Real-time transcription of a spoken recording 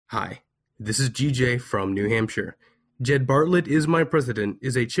Hi, this is GJ from New Hampshire. Jed Bartlett is My President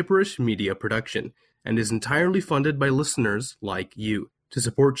is a Chipperish media production and is entirely funded by listeners like you. To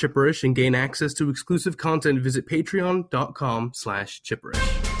support Chipperish and gain access to exclusive content, visit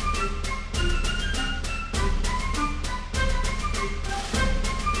patreon.com/Chipperish.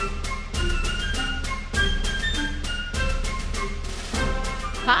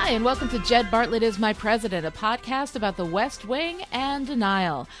 Hi, and welcome to Jed Bartlett is My President, a podcast about the West Wing and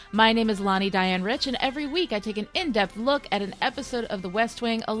denial. My name is Lonnie Diane Rich, and every week I take an in-depth look at an episode of the West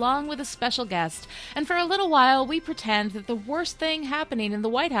Wing along with a special guest. And for a little while, we pretend that the worst thing happening in the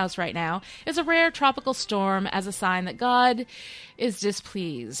White House right now is a rare tropical storm as a sign that God is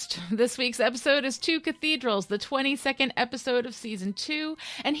displeased. This week's episode is Two Cathedrals, the 22nd episode of Season 2,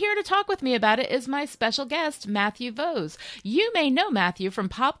 and here to talk with me about it is my special guest, Matthew Vose. You may know Matthew from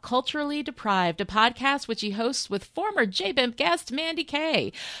Pop Culturally Deprived, a podcast which he hosts with former J-Bimp guest Mandy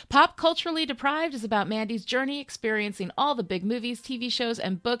Kay. Pop Culturally Deprived is about Mandy's journey experiencing all the big movies, TV shows,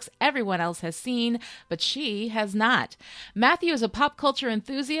 and books everyone else has seen, but she has not. Matthew is a pop culture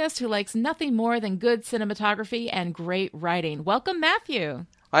enthusiast who likes nothing more than good cinematography and great writing. Welcome, Matthew.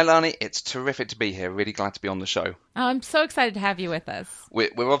 Hi, Lani. It's terrific to be here. Really glad to be on the show. Oh, I'm so excited to have you with us. We're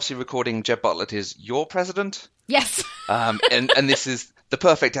obviously recording Jed Bartlett is Your President. Yes. And this is the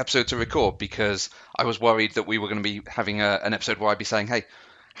perfect episode to record because I was worried that we were going to be having an episode where I'd be saying, hey,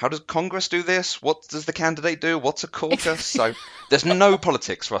 how does Congress do this? What does the candidate do? What's a caucus? So there's no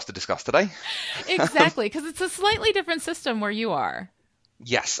politics for us to discuss today. Exactly, because it's a slightly different system where you are.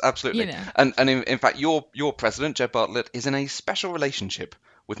 Yes, absolutely. You know. And in fact, your president, Jed Bartlett, is in a special relationship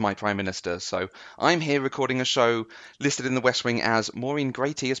with my Prime Minister. So I'm here recording a show listed in the West Wing as Maureen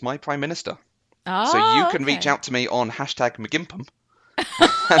Grady is my Prime Minister. Oh, so you can reach out to me on #McGimpum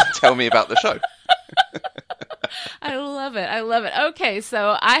and tell me about the show. I love it. I love it. Okay,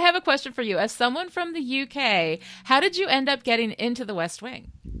 so I have a question for you. As someone from the UK, how did you end up getting into the West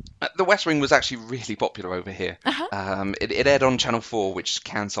Wing? The West Wing was actually really popular over here. Uh-huh. It aired on Channel 4, which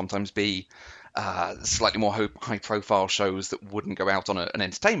can sometimes be slightly more high-profile shows that wouldn't go out on an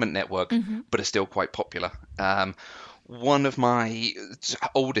entertainment network, but are still quite popular. One of my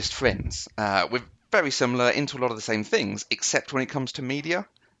oldest friends, we're very similar, into a lot of the same things, except when it comes to media.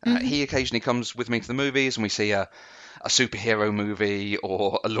 He occasionally comes with me to the movies, and we see a superhero movie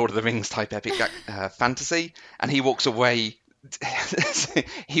or a Lord of the Rings type epic fantasy, and he walks away.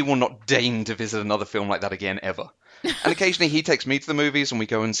 He will not deign to visit another film like that again, ever. And occasionally he takes me to the movies and we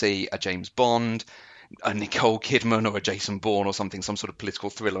go and see a James Bond, a Nicole Kidman or a Jason Bourne or something, some sort of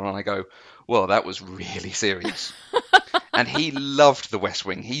political thriller, and I go, well, that was really serious. And he loved The West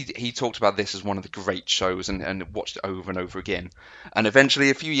Wing. He talked about this as one of the great shows and watched it over and over again. And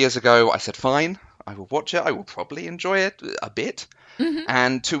eventually, a few years ago, I said, fine, I will watch it. I will probably enjoy it a bit.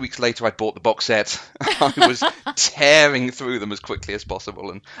 And 2 weeks later, I'd bought the box set. I was tearing through them as quickly as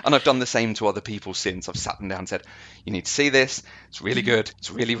possible. And I've done the same to other people since. I've sat them down and said, you need to see this. It's really good. It's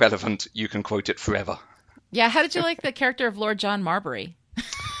really relevant. You can quote it forever. Yeah, how did you like the character of Lord John Marbury?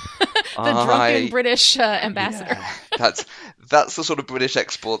 The drunken British ambassador. Yeah, that's the sort of British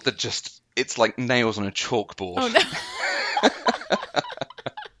export that just, it's like nails on a chalkboard. Oh, no.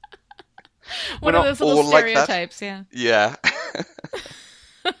 One of those little stereotypes, yeah. Yeah.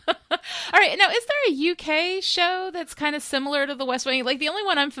 All right, now, is there a UK show that's kind of similar to The West Wing? Like, the only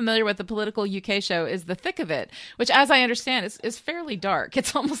one I'm familiar with, the political UK show, is The Thick of It, which, as I understand, is fairly dark.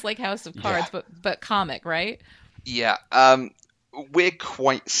 It's almost like House of Cards, but comic, right? Yeah. We're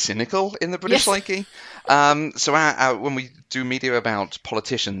quite cynical in the British psyche. So when we do media about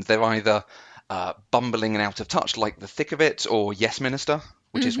politicians, they're either bumbling and out of touch, like The Thick of It, or Yes Minister,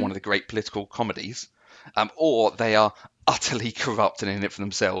 which is one of the great political comedies, or they are utterly corrupt and in it for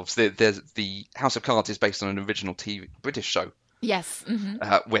themselves. The House of Cards is based on an original British show. Yes.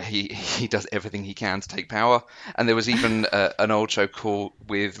 Where he does everything he can to take power. And there was even an old show called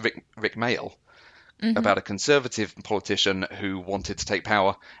with Rick Mayall about a conservative politician who wanted to take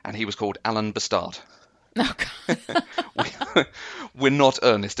power, and he was called Alan Bastard. Oh, God. We're not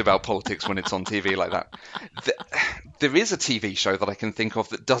earnest about politics when it's on TV like that. There is a TV show that I can think of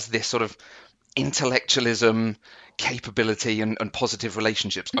that does this sort of intellectualism, capability, and positive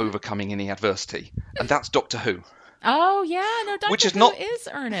relationships overcoming any adversity, and that's Doctor Who. Oh, yeah, no, Doctor Who is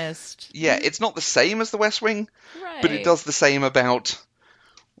earnest. Yeah, it's not the same as The West Wing, right, but it does the same about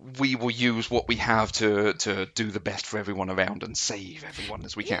we will use what we have to do the best for everyone around and save everyone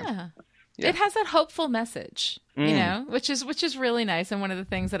as we can. Yeah. It has that hopeful message, you know, which is really nice, and one of the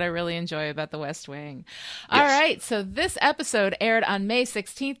things that I really enjoy about The West Wing. All right, so this episode aired on May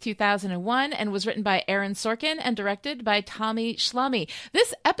 16th, 2001, and was written by Aaron Sorkin and directed by Tommy Schlamme.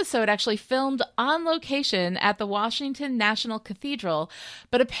 This episode actually filmed on location at the Washington National Cathedral,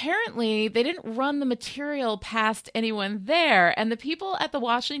 but apparently they didn't run the material past anyone there, and the people at the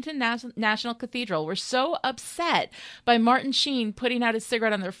Washington National Cathedral were so upset by Martin Sheen putting out his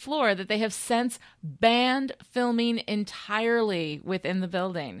cigarette on their floor that they have since banned filming entirely within the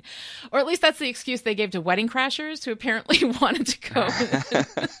building. Or at least that's the excuse they gave to wedding crashers who apparently wanted to go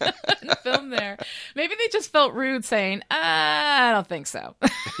and film there. Maybe they just felt rude saying, I don't think so.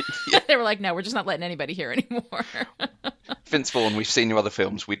 They were like, no, we're just not letting anybody here anymore. Vince Vaughn, we've seen your other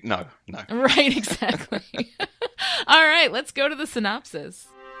films. No. Right, exactly. All right, let's go to the synopsis.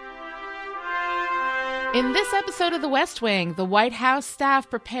 In this episode of The West Wing, the White House staff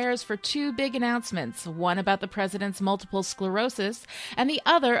prepares for two big announcements, one about the president's multiple sclerosis and the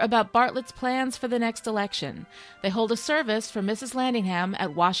other about Bartlett's plans for the next election. They hold a service for Mrs. Landingham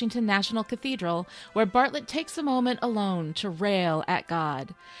at Washington National Cathedral, where Bartlett takes a moment alone to rail at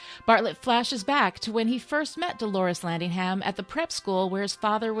God. Bartlett flashes back to when he first met Dolores Landingham at the prep school where his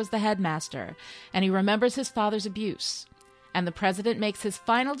father was the headmaster, and he remembers his father's abuse. And the president makes his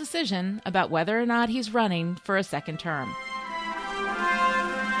final decision about whether or not he's running for a second term.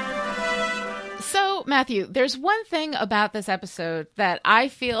 So, Matthew, there's one thing about this episode that I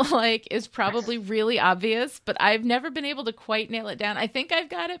feel like is probably really obvious, but I've never been able to quite nail it down. I think I've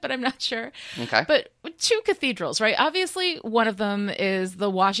got it, but I'm not sure. Okay. But two cathedrals, right? Obviously, one of them is the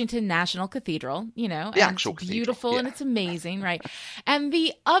Washington National Cathedral, you know. The actual cathedral. Beautiful, yeah. And it's amazing, right? And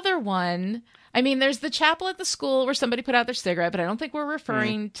the other one... I mean, there's the chapel at the school where somebody put out their cigarette, but I don't think we're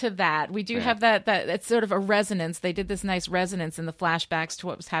referring to that. We do have that it's sort of a resonance. They did this nice resonance in the flashbacks to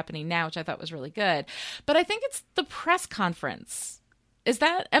what was happening now, which I thought was really good. But I think it's the press conference.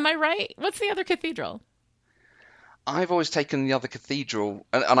 Am I right? What's the other cathedral? I've always taken the other cathedral,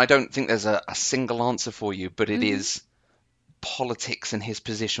 and I don't think there's a single answer for you, but it is politics and his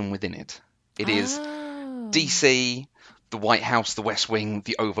position within it. It is DC, the White House, the West Wing,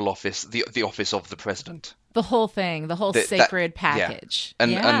 the Oval Office, the office of the president. The whole thing, the whole sacred package. Yeah.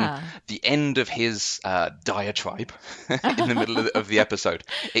 And the end of his diatribe in the middle of the episode,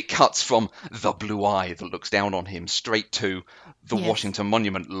 it cuts from the blue eye that looks down on him straight to the Washington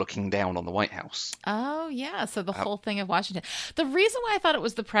Monument looking down on the White House. Oh, yeah. So the whole thing of Washington. The reason why I thought it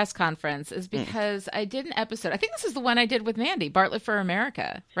was the press conference is because I did an episode. I think this is the one I did with Mandy, Bartlett for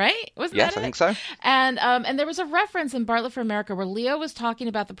America, right? Wasn't that it? Yes, I think so. And there was a reference in Bartlett for America where Leo was talking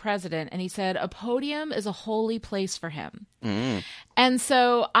about the president, and he said a podium is a holy place for him. And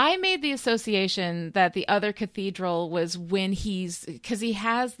so I made the association that the other cathedral was when because he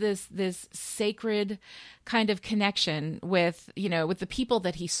has this sacred kind of connection with the people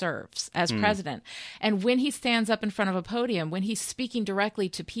that he serves as president. And when he stands up in front of a podium, when he's speaking directly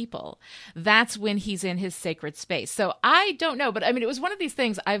to people, that's when he's in his sacred space. So I don't know, but I mean, it was one of these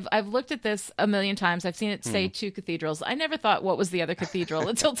things. I've looked at this a million times. I've seen it say two cathedrals. I never thought what was the other cathedral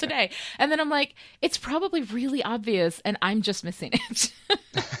until today. And then I'm like, it's probably really obvious and I'm just missing it.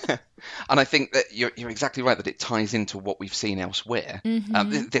 And I think that you're exactly right that it ties into what we've seen elsewhere.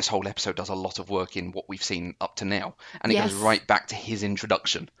 This whole episode does a lot of work in what we've seen up to now, and it goes right back to his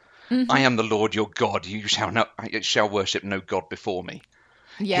introduction. I am the Lord your God. You shall worship no God before me.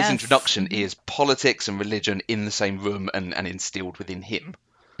 Yes. His introduction is politics and religion in the same room and instilled within him.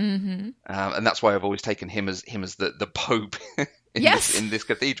 And that's why I've always taken him as the Pope in this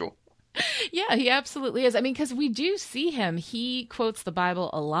cathedral. Yeah, he absolutely is. I mean, because we do see him. He quotes the Bible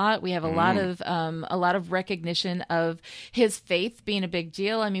a lot. We have a lot of recognition of his faith being a big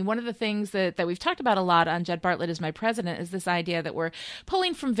deal. I mean, one of the things that we've talked about a lot on Jed Bartlett is My President is this idea that we're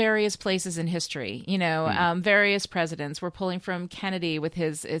pulling from various places in history. Various presidents. We're pulling from Kennedy with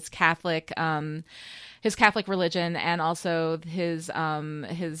his Catholic. His Catholic religion, and also his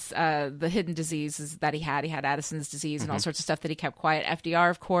the hidden diseases that he had. He had Addison's disease and all sorts of stuff that he kept quiet.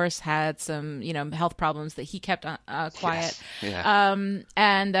 FDR, of course, had some health problems that he kept quiet. Yes. Yeah.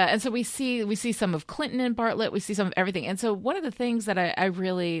 And so we see some of Clinton and Bartlett. We see some of everything. And so one of the things that I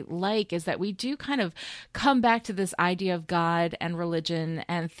really like is that we do kind of come back to this idea of God and religion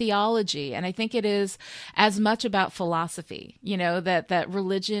and theology. And I think it is as much about philosophy. That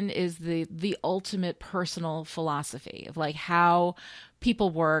religion is the ultimate personal philosophy of like how people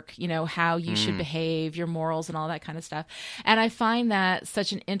work, how you should behave, your morals and all that kind of stuff. And I find that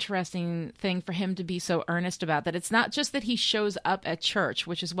such an interesting thing for him to be so earnest about, that it's not just that he shows up at church,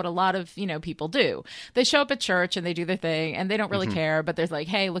 which is what a lot of, people do. They show up at church and they do their thing and they don't really care, but there's like,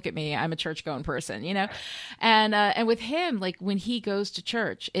 hey, look at me, I'm a church going person, and with him, like when he goes to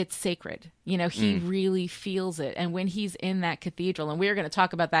church, it's sacred. He really feels it. And when he's in that cathedral, and we're going to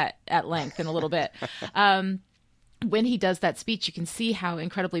talk about that at length in a little bit, when he does that speech, you can see how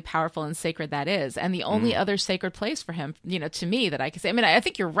incredibly powerful and sacred that is. And the only other sacred place for him, to me, that I can say, I mean, I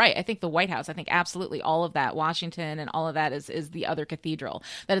think you're right. I think the White House, I think absolutely all of that, Washington and all of that is the other cathedral,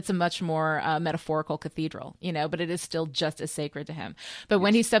 that it's a much more metaphorical cathedral, but it is still just as sacred to him. But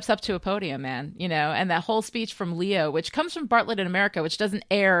when he steps up to a podium, man, and that whole speech from Leo, which comes from Bartlett in America, which doesn't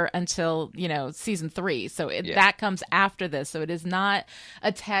air until, season 3. So that comes after this. So it is not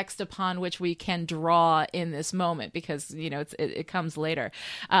a text upon which we can draw in this moment, because it comes later,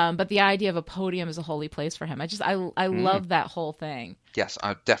 but the idea of a podium is a holy place for him. I love that whole thing. Yes,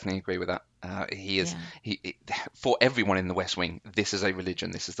 I definitely agree with that. He for everyone in the West Wing, this is a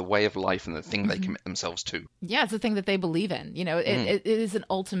religion. This is the way of life and the thing they commit themselves to. Yeah, it's the thing that they believe in. It is an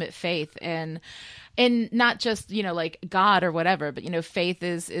ultimate faith, and not just like God or whatever, but faith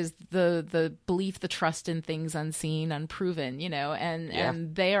is the belief, the trust in things unseen, unproven.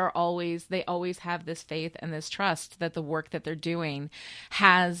 And they always have this faith and this trust that the work that they're doing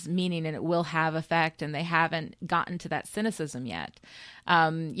has meaning and it will have effect, and they haven't gotten to that cynicism yet.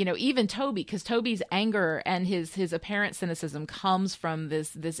 Even Toby, because Toby's anger and his apparent cynicism comes from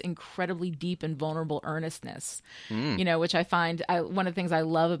this incredibly deep and vulnerable earnestness, which I find one of the things I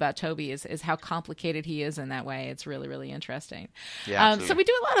love about Toby is how complicated he is in that way. It's really, really interesting. Yeah, so we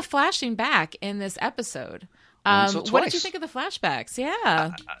do a lot of flashing back in this episode. What did you think of the flashbacks?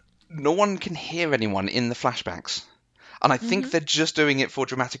 Yeah. No one can hear anyone in the flashbacks. And I think they're just doing it for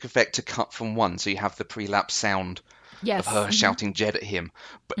dramatic effect to cut from one. So you have the pre-lapse sound of her shouting Jed at him.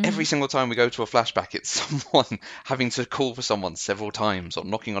 But every single time we go to a flashback, it's someone having to call for someone several times or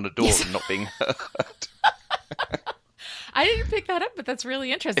knocking on a door and not being heard. I didn't pick that up, but that's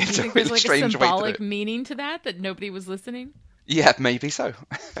really interesting. It's Do you think really there's like a symbolic meaning to that nobody was listening? Yeah, maybe so.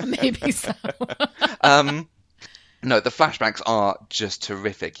 Maybe so. No, the flashbacks are just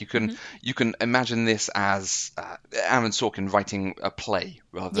terrific. You can imagine this as Aaron Sorkin writing a play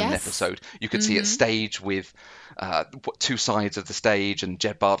rather than an episode. You could see it staged with two sides of the stage, and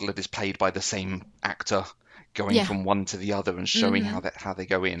Jed Bartlett is played by the same actor, going from one to the other and showing how they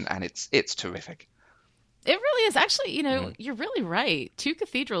go in, and it's terrific. It really is. Actually, you're really right. Two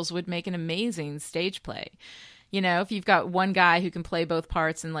Cathedrals would make an amazing stage play. If you've got one guy who can play both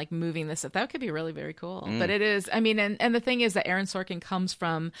parts and like moving this up, that could be really very cool. But it is, I mean, and the thing is that Aaron Sorkin comes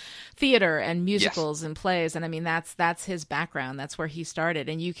from theater and musicals and plays. And I mean, that's his background. That's where he started.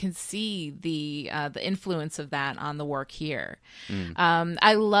 And you can see the influence of that on the work here.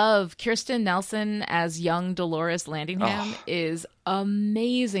 I love Kirsten Nelson as young Dolores Landingham is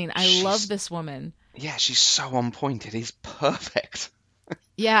amazing. I love this woman. Yeah, she's so on point. It is perfect.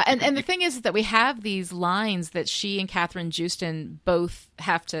 Yeah, and the thing is that we have these lines that she and Catherine Joosten both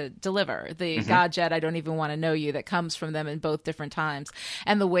have to deliver. The God, Jed, I don't even want to know you, that comes from them in both different times.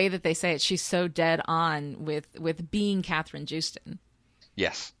 And the way that they say it, she's so dead on with being Catherine Joosten.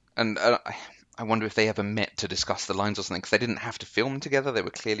 Yes, and I wonder if they ever met to discuss the lines or something, because they didn't have to film together. They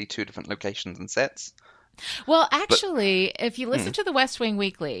were clearly two different locations and sets. Well, actually, if you listen to the West Wing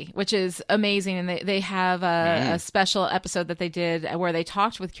Weekly, which is amazing, and they have a special episode that they did where they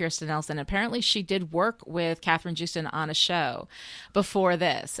talked with Kirsten Nelson. Apparently, she did work with Catherine Joosten on a show before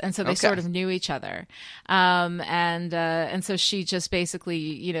this, and so they sort of knew each other. And so she just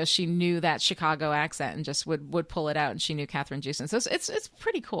basically, she knew that Chicago accent and just would pull it out, and she knew Catherine Joosten. So it's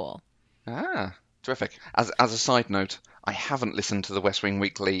pretty cool. Ah, terrific. As a side note, I haven't listened to the West Wing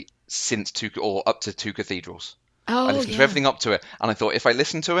Weekly since up to Two Cathedrals. I listened to everything up to it, and I thought if I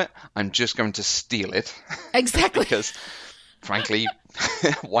listen to it, I'm just going to steal it. Exactly. Because, frankly,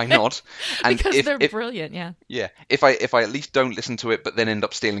 why not? And because they're brilliant, yeah. Yeah. If I at least don't listen to it, but then end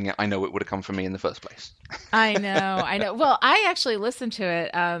up stealing it, I know it would have come from me in the first place. I know. Well, I actually listened to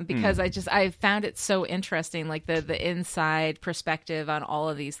it because I found it so interesting, like the inside perspective on all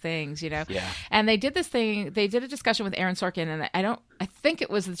of these things, Yeah. And they did a discussion with Aaron Sorkin, and I think it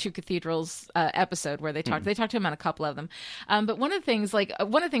was the Two Cathedrals episode where they talked to him on a couple of them. But one of the things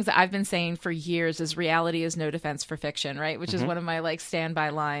that I've been saying for years is reality is no defense for fiction, right? Which is one of my like standby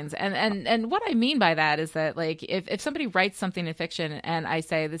lines. And what I mean by that is that like if somebody writes something in fiction and I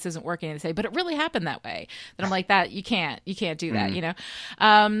say this isn't working, and they say, but it really happened that way, then I'm like, that you can't do that, you know.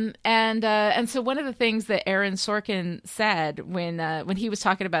 And so one of the things that Aaron Sorkin said when he was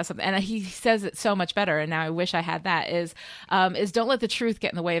talking about something, and he says it so much better, and now I wish I had that, is don't let the truth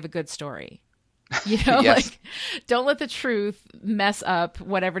get in the way of a good story. You know, Yes. like don't let the truth mess up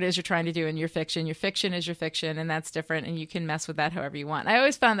whatever it is you're trying to do in your fiction. Your fiction is your fiction, and that's different, and you can mess with that however you want.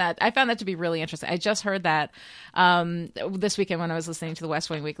 I found that to be really interesting. I just heard that this weekend when I was listening to the West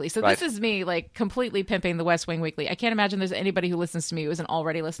Wing Weekly. So Right. this is me like completely pimping the West Wing Weekly. I can't imagine there's anybody who listens to me who isn't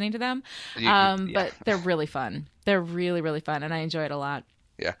already listening to them. Yeah. But they're really fun. They're really, really fun, and I enjoy it a lot.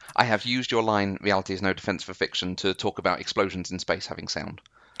 Yeah, I have used your line, reality is no defense for fiction, to talk about explosions in space having sound.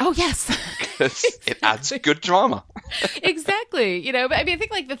 Oh, yes. Because it adds good drama. Exactly. You know, but I mean, I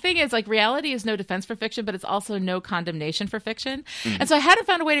think like the thing is like reality is no defense for fiction, but it's also no condemnation for fiction. And so I hadn't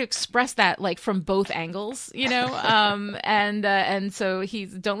found a way to express that like from both angles, you know? And so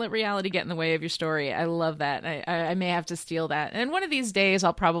don't let reality get in the way of your story. I love that. I may have to steal that. And one of these days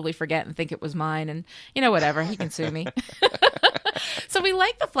I'll probably forget and think it was mine, and you know, whatever, he can sue me. So we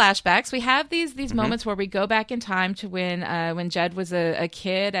like the flashbacks. We have these moments where we go back in time to when Jed was a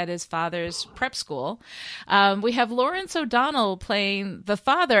kid at his father's prep school. We have Lawrence O'Donnell playing the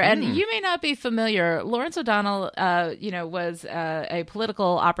father, and you may not be familiar. Lawrence O'Donnell, was a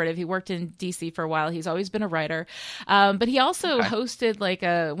political operative. He worked in D.C. for a while. He's always been a writer, but he also hosted like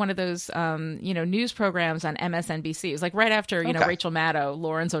one of those news programs on MSNBC. It was like right after Rachel Maddow,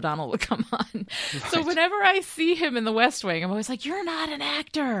 Lawrence O'Donnell would come on. Right. So whenever I see him in The West Wing, I'm always like, "You're not an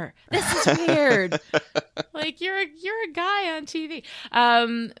actor. This is weird. Like you're a guy on TV."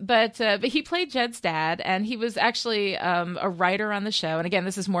 But he played Jed's dad, and he was actually a writer on the show. And again,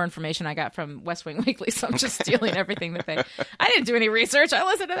 this is more information I got from West Wing Weekly, so I'm just stealing everything that I didn't do any research. I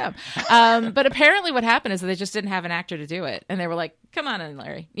listened to them. But apparently what happened is that they just didn't have an actor to do it. And they were like, come on in,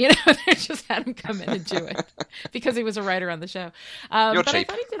 Larry. You know, they just had him come in and do it because he was a writer on the show. But cheap. I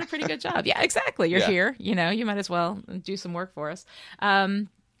thought he did a pretty good job. Yeah, exactly. You're here. You know, you might as well do some work for us.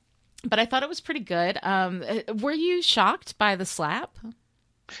 But I thought it was pretty good. Were you shocked by the slap?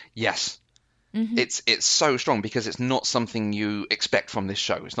 Yes. It's so strong because it's not something you expect from this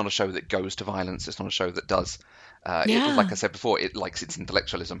show. It's not a show that goes to violence. It's not a show that does. Like I said before, it likes its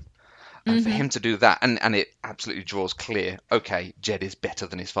intellectualism. And for him to do that, and it absolutely draws clear, okay, Jed is better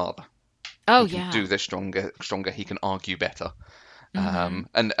than his father. Oh, he can do this stronger. He can argue better. And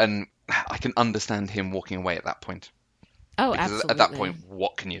I can understand him walking away at that point. Oh, because absolutely. At that point,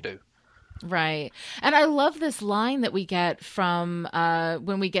 what can you do? Right. And I love this line that we get from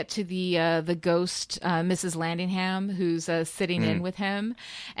when we get to the ghost, Mrs. Landingham, who's sitting in with him.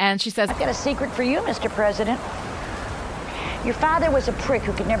 And she says, I've got a secret for you, Mr. President. Your father was a prick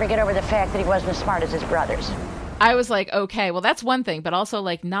who could never get over the fact that he wasn't as smart as his brothers. I was like, okay, well, that's one thing, but also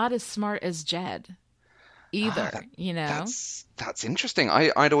like not as smart as Jed either, you know? That's interesting.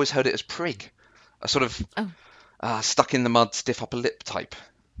 I'd always heard it as prig, a sort of stuck in the mud, stiff upper lip type.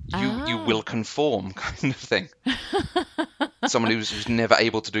 You will conform kind of thing. Someone who's never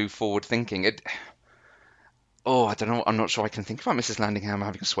able to do forward thinking. I don't know. I'm not sure I can think about Mrs. Landingham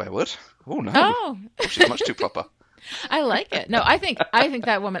having a swear word. Oh no. Oh, she's much too proper. I like it. No, I think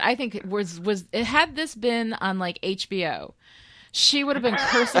that woman. I think had this been on like HBO, she would have been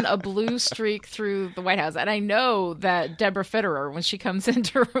cursing a blue streak through the White House. And I know that Deborah Fitterer, when she comes in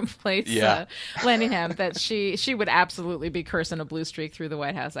to replace Landingham, that she would absolutely be cursing a blue streak through the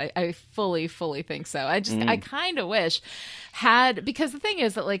White House. I fully think so. I kind of wish because the thing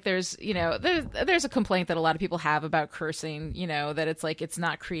is that like there's a complaint that a lot of people have about cursing, you know, that it's like it's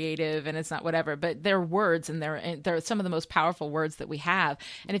not creative and it's not whatever, but they're words and they're some of the most powerful words that we have.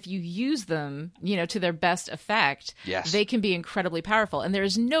 And if you use them, you know, to their best effect, they can be incredibly powerful. And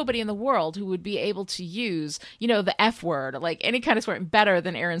there's nobody in the world who would be able to use, you know, the F word, like any kind of swear, better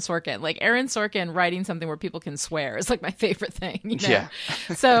than Aaron Sorkin. Like Aaron Sorkin writing something where people can swear is like my favorite thing, you know? Yeah.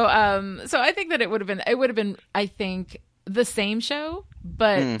 So I think that it would have been, I think, the same show,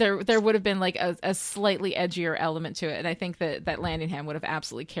 but there would have been like a slightly edgier element to it. And I think that Landingham would have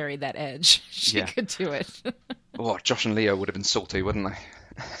absolutely carried that edge. She could do it. Josh and Leo would have been salty, wouldn't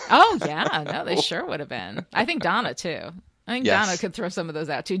they? Oh, yeah. No, they sure would have been. I think Donna, too. I think Donna could throw some of those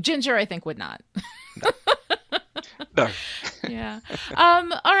out, too. Ginger, I think, would not. No. Yeah.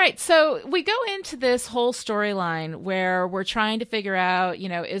 All right. So we go into this whole storyline where we're trying to figure out,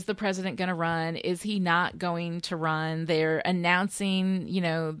 is the president going to run? Is he not going to run? They're announcing,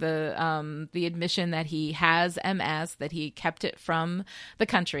 the admission that he has MS, that he kept it from the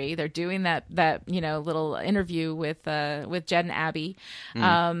country. They're doing that little interview with Jed and Abby.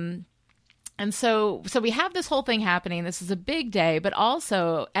 And so we have this whole thing happening. This is a big day, but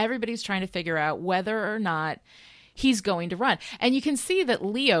also everybody's trying to figure out whether or not he's going to run. And you can see that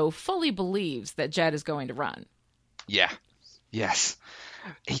Leo fully believes that Jed is going to run. Yeah. Yes.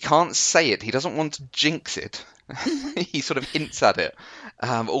 He can't say it. He doesn't want to jinx it. He sort of hints at it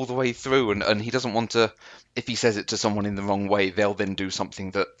all the way through. And he doesn't want to, if he says it to someone in the wrong way, they'll then do something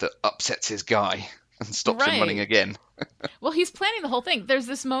that upsets his guy and stops him running again. Well, he's planning the whole thing. There's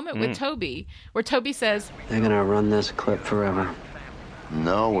this moment with Toby where Toby says, "They're going to run this clip forever."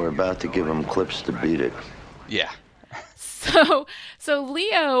 No, we're about to give them clips to beat it. Yeah. So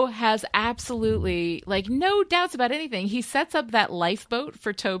Leo has absolutely, no doubts about anything. He sets up that lifeboat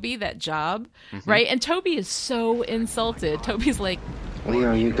for Toby, that job, right? And Toby is so insulted. Toby's like,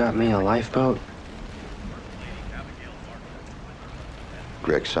 "Leo, you got me a lifeboat?"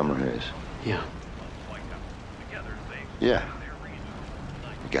 Greg Summerhays. Yeah. Yeah.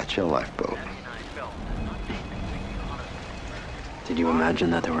 Got you a lifeboat. Did you imagine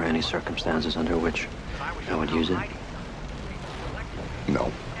that there were any circumstances under which I would use it?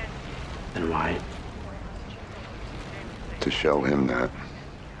 No. Then why? To show him that.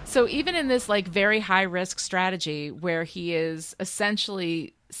 So even in this very high risk strategy where he is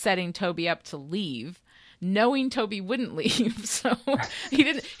essentially setting Toby up to leave, knowing Toby wouldn't leave, so he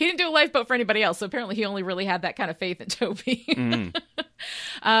didn't do a lifeboat for anybody else. So apparently he only really had that kind of faith in Toby.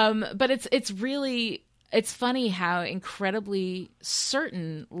 But it's funny how incredibly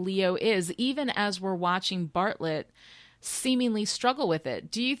certain Leo is, even as we're watching Bartlett seemingly struggle with it.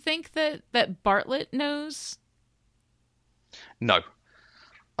 Do you think that Bartlett knows? No.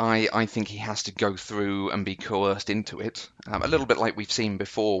 I think he has to go through and be coerced into it. A little bit like we've seen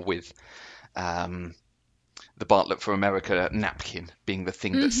before with the Bartlett for America napkin being the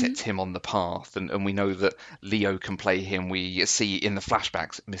thing that sets him on the path. And we know that Leo can play him. We see in the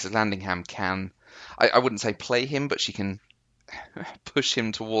flashbacks, Mrs. Landingham can, I wouldn't say play him, but she can push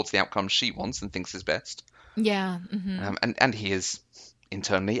him towards the outcome she wants and thinks is best. Yeah. And he is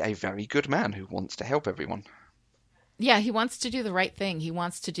internally a very good man who wants to help everyone. Yeah, he wants to do the right thing. He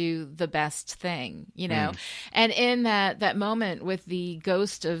wants to do the best thing, And in that moment with the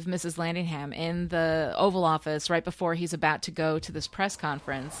ghost of Mrs. Landingham in the Oval Office right before he's about to go to this press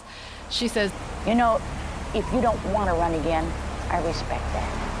conference, she says, if you don't want to run again, I respect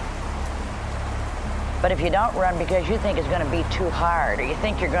that. But if you don't run because you think it's going to be too hard or you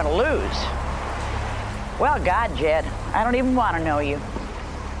think you're going to lose, well, God, Jed, I don't even want to know you.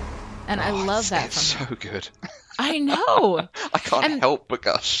 And I love that. It's so good. I know. I can't help but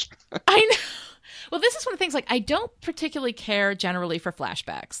gush. I know. Well, this is one of the things, I don't particularly care generally for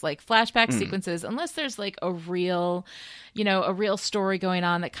flashbacks, flashback sequences, unless there's a real story going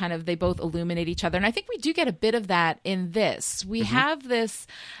on that kind of, they both illuminate each other. And I think we do get a bit of that in this. We have this,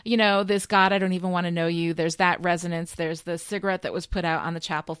 this God, I don't even want to know you. There's that resonance. There's the cigarette that was put out on the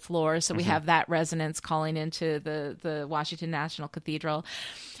chapel floor. So we have that resonance calling into the Washington National Cathedral.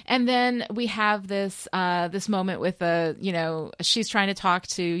 And then we have this moment with she's trying to talk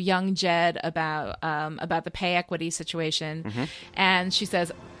to young Jed about the pay equity situation, and she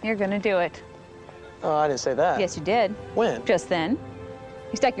says, "You're going to do it." Oh, I didn't say that. Yes, you did. When? Just then.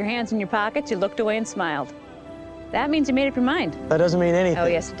 You stuck your hands in your pockets, you looked away and smiled. That means you made up your mind. That doesn't mean anything. Oh,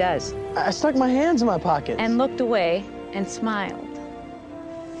 yes, it does. I stuck my hands in my pockets. And looked away and smiled.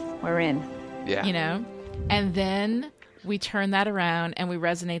 We're in. Yeah. And then we turn that around and we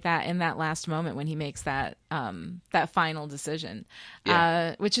resonate that in that last moment when he makes that final decision,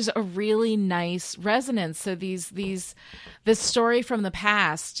 which is a really nice resonance. So this story from the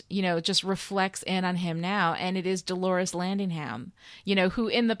past, just reflects in on him now. And it is Dolores Landingham, who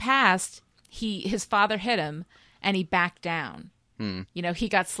in the past, his father hit him and he backed down. He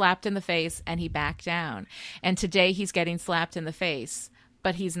got slapped in the face and he backed down. And today he's getting slapped in the face,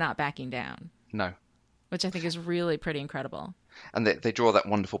 but he's not backing down. No. Which I think is really pretty incredible. And they draw that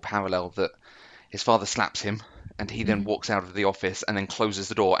wonderful parallel that his father slaps him and he then walks out of the office and then closes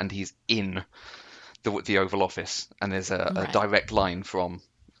the door and he's in the Oval Office. And there's a direct line from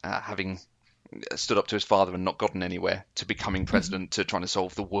having stood up to his father and not gotten anywhere to becoming president to trying to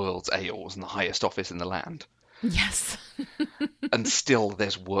solve the world's ails in the highest office in the land. Yes. And still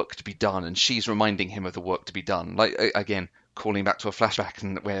there's work to be done. And she's reminding him of the work to be done. Again, calling back to a flashback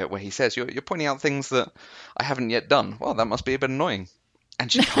and where he says, you're pointing out things that I haven't yet done. Well, that must be a bit annoying.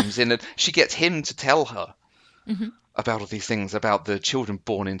 And she comes in and she gets him to tell her about all these things, about the children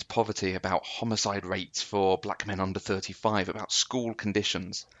born into poverty, about homicide rates for black men under 35, about school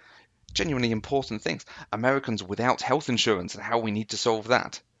conditions. Genuinely important things. Americans without health insurance and how we need to solve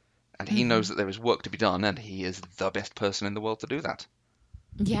that. And he knows that there is work to be done, and he is the best person in the world to do that.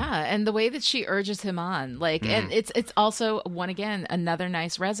 Yeah, and the way that she urges him on, like, and it's also another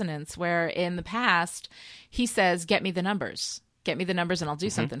nice resonance where in the past he says, "Get me the numbers." Get me the numbers and I'll do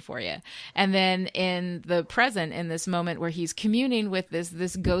something for you. And then in the present, in this moment where he's communing with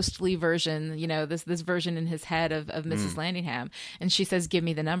this ghostly version, this version in his head of Mrs. Landingham, and she says, "Give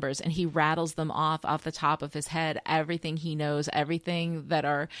me the numbers," and he rattles them off the top of his head, everything he knows, everything that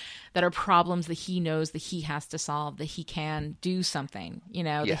are problems that he knows that he has to solve, that he can do something,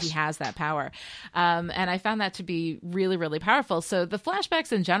 that he has that power. And I found that to be really, really powerful. So the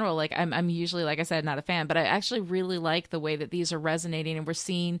flashbacks in general, like I'm usually, like I said, not a fan, but I actually really like the way that these are resonating, and we're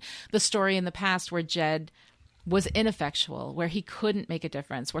seeing the story in the past where Jed was ineffectual, where he couldn't make a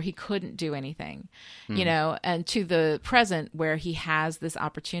difference, where he couldn't do anything, and to the present where he has this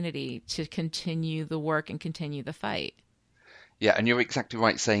opportunity to continue the work and continue the fight. Yeah, and you're exactly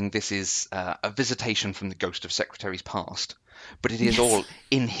right saying this is a visitation from the ghost of secretaries past, but it is all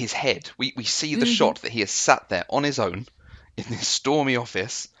in his head. We see the shot that he has sat there on his own in this stormy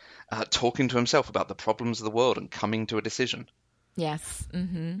office, talking to himself about the problems of the world and coming to a decision. Yes.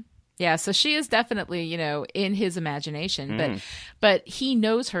 Yeah, so she is definitely, in his imagination, but he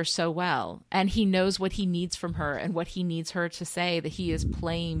knows her so well, and he knows what he needs from her and what he needs her to say, that he is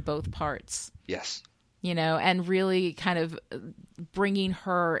playing both parts. Yes. And really kind of bringing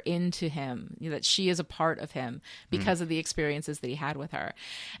her into him, that she is a part of him because of the experiences that he had with her.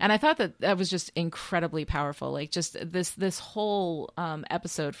 And I thought that was just incredibly powerful. Like just this whole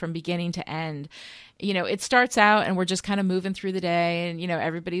episode from beginning to end, it starts out and we're just kind of moving through the day and,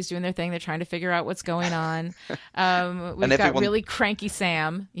 everybody's doing their thing. They're trying to figure out what's going on. We've got really cranky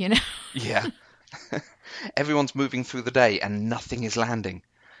Sam, Yeah. Everyone's moving through the day and nothing is landing.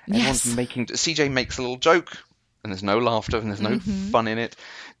 Everyone's CJ makes a little joke, and there's no laughter, and there's no fun in it.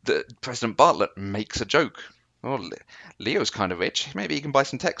 President Bartlett makes a joke. Oh, Leo's kind of rich. Maybe he can buy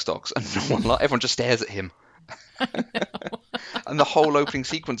some tech stocks. And everyone just stares at him. And the whole opening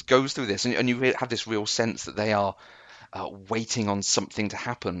sequence goes through this, and you have this real sense that they are waiting on something to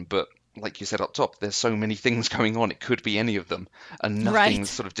happen. But like you said up top, there's so many things going on. It could be any of them, and nothing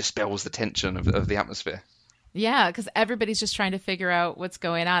sort of dispels the tension of the atmosphere. Yeah, because everybody's just trying to figure out what's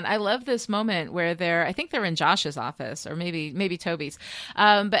going on. I love this moment where I think they're in Josh's office, or maybe Toby's,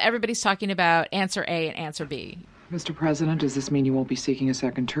 but everybody's talking about answer A and answer B. Mr. President, does this mean you won't be seeking a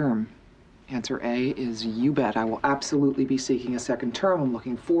second term? Answer A is, you bet. I will absolutely be seeking a second term. I'm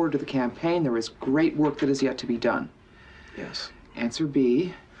looking forward to the campaign. There is great work that is yet to be done. Yes. Answer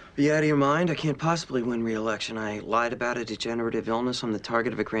B. Are you out of your mind? I can't possibly win re-election. I lied about a degenerative illness. I'm the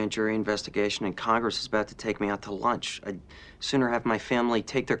target of a grand jury investigation, and Congress is about to take me out to lunch. I'd sooner have my family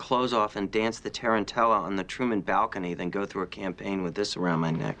take their clothes off and dance the tarantella on the Truman balcony than go through a campaign with this around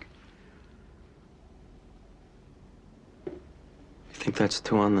my neck. You think that's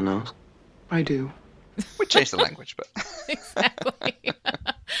too on the nose? I do. We changed the language, but... Exactly.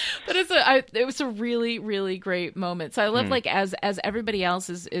 But it was a really, really great moment. So I love, like, as everybody else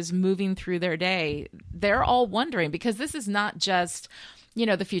is moving through their day, they're all wondering, because this is not just,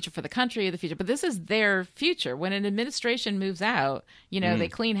 the future for the country, but this is their future. When an administration moves out, they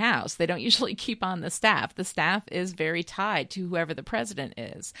clean house. They don't usually keep on the staff. The staff is very tied to whoever the president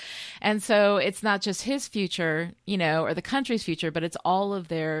is. And so it's not just his future, or the country's future, but it's all of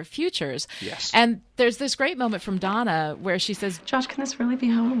their futures. Yes. And there's this great moment from Donna where she says, "Josh, can this really be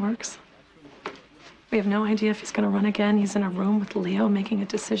how it works? We have no idea if he's going to run again. He's in a room with Leo making a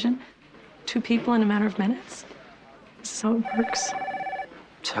decision. 2 people in a matter of minutes. This is how it works."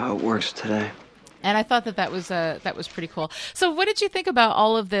 It's how it works today. And I thought that was pretty cool. So what did you think about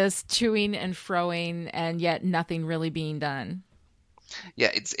all of this toing and froing and yet nothing really being done?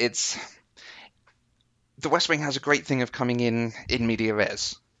 Yeah, it's the West Wing has a great thing of coming in media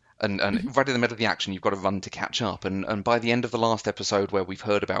res. And right in the middle of the action, you've got to run to catch up. And by the end of the last episode, where we've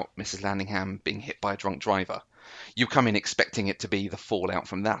heard about Mrs. Landingham being hit by a drunk driver, you come in expecting it to be the fallout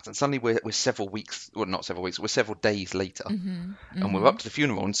from that. And suddenly we're several weeks, well, not several weeks, we're several days later. And we're up to the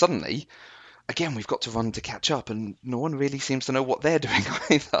funeral. And suddenly, again, we've got to run to catch up. And no one really seems to know what they're doing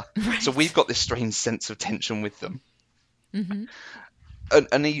either. Right. So we've got this strange sense of tension with them.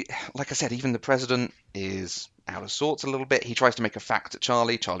 And he, like I said, even the president is out of sorts a little bit. He tries to make a fact at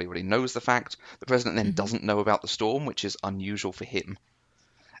Charlie. Charlie already knows the fact. The president then doesn't know about the storm, which is unusual for him.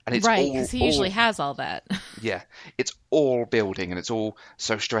 And it's right, because he usually has all that. Yeah, it's all building, and it's all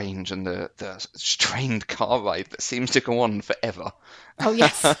so strange, and the strained car ride that seems to go on forever. Oh,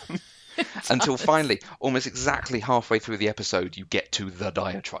 yes. Until finally, almost exactly halfway through the episode, you get to the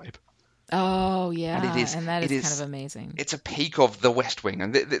diatribe. Oh, yeah, and that is kind of amazing. It's a peak of The West Wing,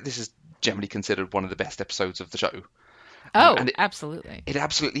 and this is generally considered one of the best episodes of the show. Oh, absolutely. It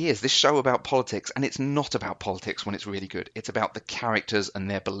absolutely is. This show about politics, and it's not about politics when it's really good. It's about the characters and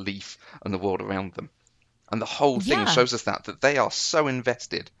their belief and the world around them. And the whole thing shows us that they are so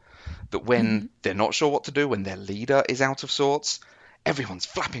invested that when they're not sure what to do, when their leader is out of sorts, everyone's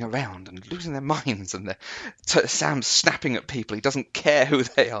flapping around and losing their minds, and Sam's snapping at people. He doesn't care who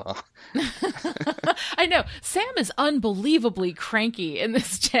they are. I know. Sam is unbelievably cranky in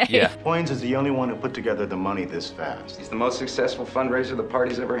this day. Yeah. Hoynes is the only one who put together the money this fast. He's the most successful fundraiser the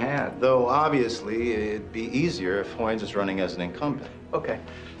party's ever had. Though, obviously, it'd be easier if Hoynes is running as an incumbent. Okay.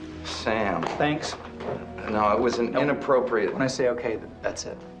 Sam. Thanks. No, it was an inappropriate... When I say okay, that's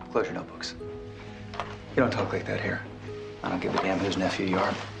it. Close your notebooks. You don't talk like that here. I don't give a damn whose nephew you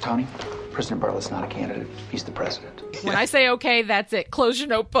are. Tony, President Bartlett's not a candidate. He's the president. When I say okay, that's it. Close your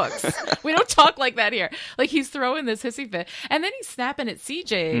notebooks. We don't talk like that here. Like, he's throwing this hissy fit. And then he's snapping at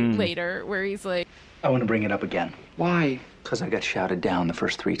CJ later, where he's like... I want to bring it up again. Why? Because I got shouted down the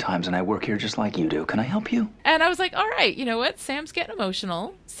first 3 times, and I work here just like you do. Can I help you? And I was like, all right, you know what? Sam's getting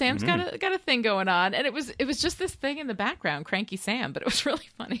emotional. Sam's got a thing going on. And it was just this thing in the background, cranky Sam, but it was really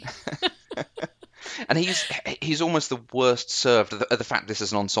funny. And he's almost the worst served of the fact this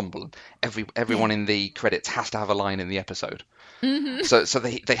is an ensemble. Everyone in the credits has to have a line in the episode. Mm-hmm. So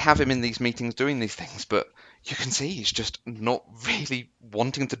they have him in these meetings doing these things, but you can see he's just not really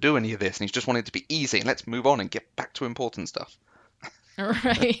wanting to do any of this, and he's just wanting it to be easy, and let's move on and get back to important stuff.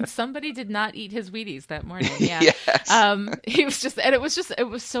 Right. Somebody did not eat his Wheaties that morning. Yeah. Yes. He was just, and it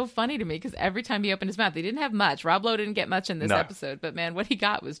was so funny to me because every time he opened his mouth, he didn't have much. Rob Lowe didn't get much in this episode, but man, what he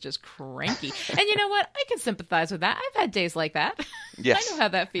got was just cranky. And you know what? I can sympathize with that. I've had days like that. Yes. I know how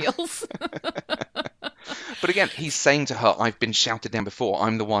that feels. But again, he's saying to her, I've been shouted down before.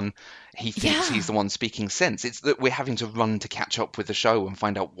 I'm the one. He thinks he's the one speaking sense. It's that we're having to run to catch up with the show and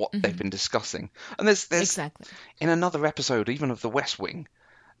find out what they've been discussing. And there's exactly in another episode, even of The West Wing,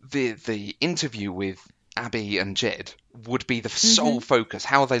 the interview with Abby and Jed would be the sole focus,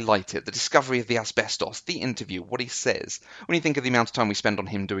 how they light it, the discovery of the asbestos, the interview, what he says. When you think of the amount of time we spend on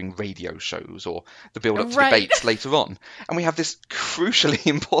him doing radio shows or the build-up to debates later on, and we have this crucially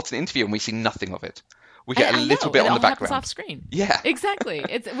important interview and we see nothing of it. We get a little bit on the background. Off screen. Yeah. Exactly.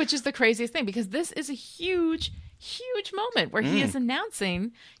 Which is the craziest thing, because this is a huge moment where he is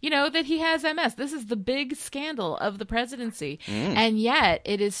announcing, that he has MS. This is the big scandal of the presidency. And yet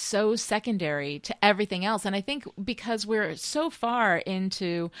it is so secondary to everything else. And I think because we're so far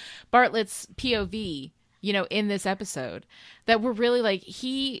into Bartlett's POV, in this episode, that we're really like,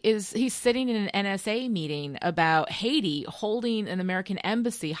 he's sitting in an NSA meeting about Haiti holding an American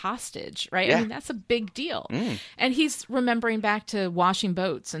embassy hostage, right? Yeah. I mean, that's a big deal. And he's remembering back to washing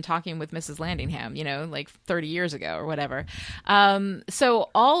boats and talking with Mrs. Landingham, like 30 years ago or whatever. So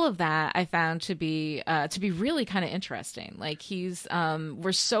all of that I found to be really kind of interesting. Like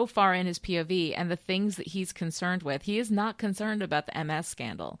we're so far in his POV and the things that he's concerned with. He is not concerned about the MS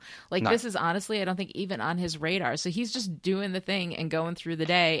scandal. Like this is honestly, I don't think even on his radar. So he's just doing the thing and going through the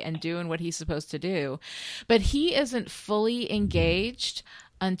day and doing what he's supposed to do. But he isn't fully engaged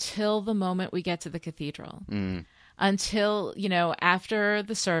until the moment we get to the cathedral. Until, after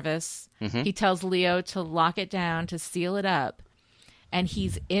the service, he tells Leo to lock it down, to seal it up. And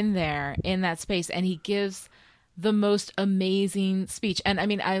he's in there, in that space, and he gives the most amazing speech. And I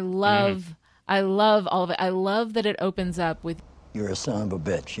mean, I love all of it. I love that it opens up with, "You're a son of a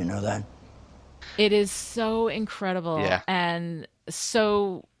bitch, you know that?" It is so incredible and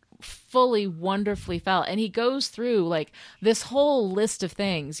so fully wonderfully felt. And he goes through like this whole list of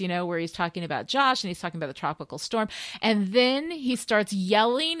things, where he's talking about Josh and he's talking about the tropical storm. And then he starts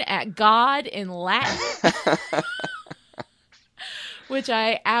yelling at God in Latin, which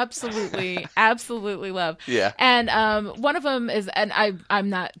I absolutely love. Yeah. And one of them is, and I'm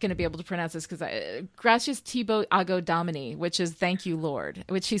not going to be able to pronounce this because Gracias Tibo Ago Domini, which is thank you, Lord,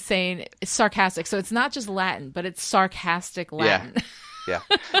 which he's saying is sarcastic. So it's not just Latin, but it's sarcastic Latin.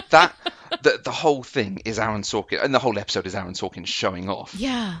 Yeah. The whole thing is Aaron Sorkin, and the whole episode is Aaron Sorkin showing off.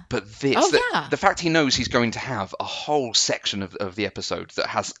 Yeah. But this, the fact he knows he's going to have a whole section of the episode that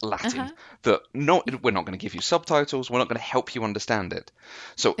has Latin, that we're not going to give you subtitles, we're not going to help you understand it.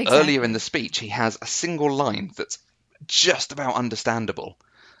 So earlier in the speech, he has a single line that's just about understandable.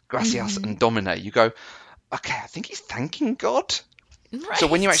 Gracias and Domine. You go, okay, I think he's thanking God. Right. So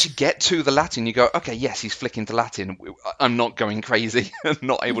when you actually get to the Latin, you go, okay, yes, he's flicking to Latin. I'm not going crazy and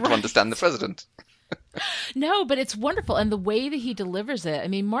not able to understand the president. No, but it's wonderful. And the way that he delivers it, I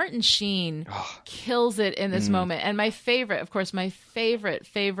mean, Martin Sheen kills it in this moment. And my favorite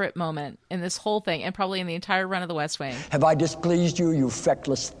moment in this whole thing, and probably in the entire run of The West Wing. Have I displeased you, you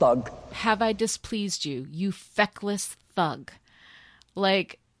feckless thug? Have I displeased you, you feckless thug?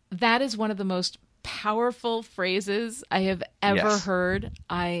 Like, that is one of the most powerful phrases I have ever heard.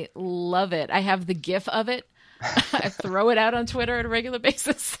 I love it. I have the GIF of it. I throw it out on Twitter on a regular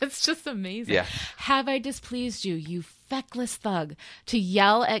basis. It's just amazing. Yeah. Have I displeased you, you feckless thug? To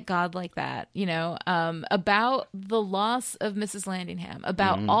yell at God like that, about the loss of Mrs. Landingham,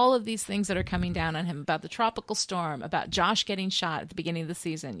 about all of these things that are coming down on him, about the tropical storm, about Josh getting shot at the beginning of the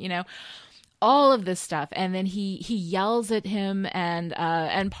season, all of this stuff. And then he yells at him,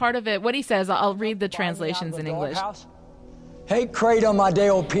 and part of it, what he says, I'll read the translations in English. Hey, Kratom,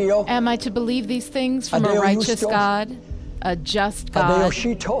 Adeo Pio. Am I to believe these things from a righteous God, a just God,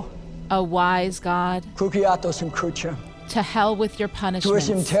 a wise God? To hell with your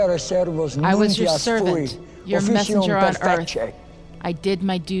punishments. I was your servant, your messenger on earth. I did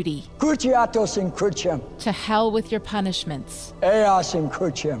my duty. To hell with your punishments.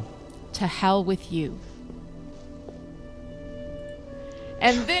 To hell with you.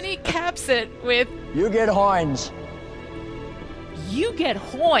 And then he caps it with, you get horns. You get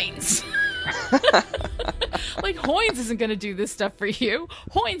Hoynes. Like, Hoynes isn't going to do this stuff for you.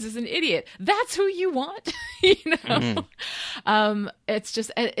 Hoynes is an idiot. That's who you want. It's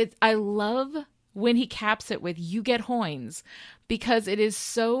just, I love when he caps it with, you get Hoynes, because it is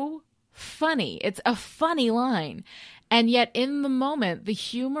so funny. It's a funny line. And yet in the moment, the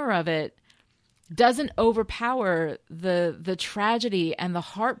humor of it doesn't overpower the tragedy and the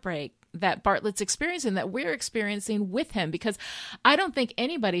heartbreak that Bartlet's experiencing, that we're experiencing with him. Because I don't think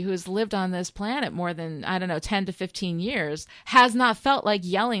anybody who has lived on this planet more than, 10 to 15 years has not felt like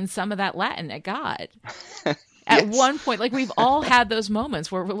yelling some of that Latin at God. At one point, like, we've all had those moments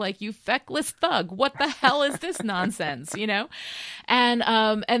where we're like, you feckless thug, what the hell is this nonsense,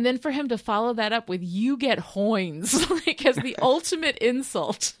 And then for him to follow that up with, you get Hoynes, like, as the ultimate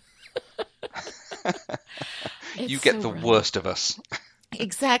insult. You get the worst of us.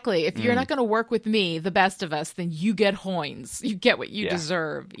 Exactly. If you're not going to work with me, the best of us, then you get Hoynes. You get what you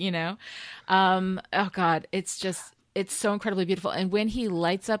deserve, Oh, God, it's so incredibly beautiful. And when he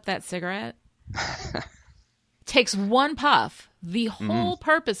lights up that cigarette, takes one puff, the whole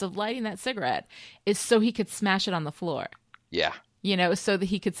purpose of lighting that cigarette is so he could smash it on the floor. Yeah. So that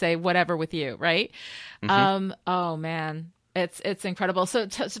he could say whatever with you, right? Oh, man. It's incredible. So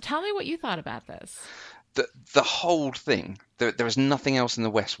tell me what you thought about this. The whole thing, there is nothing else in The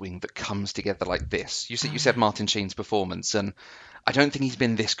West Wing that comes together like this. You said Martin Sheen's performance, and I don't think he's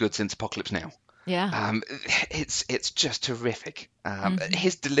been this good since Apocalypse Now. Yeah. It's just terrific.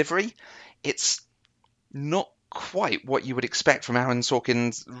 His delivery, it's not quite what you would expect from Aaron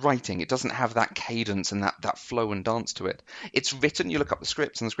Sorkin's writing. It doesn't have that cadence and that flow and dance to it. It's written, you look up the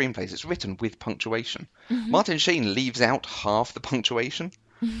scripts and the screenplays, it's written with punctuation. Martin Sheen leaves out half the punctuation.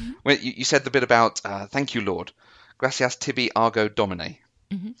 Well, you said the bit about, thank you, Lord, gracias tibi argo domine.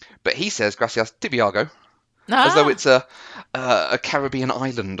 But he says, gracias tibi argo, as though it's a Caribbean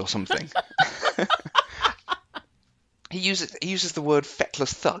island or something. He uses the word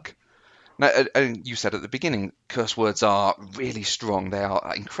feckless thug. Now, and you said at the beginning, curse words are really strong. They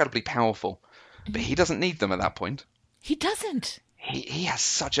are incredibly powerful. But he doesn't need them at that point. He doesn't. He has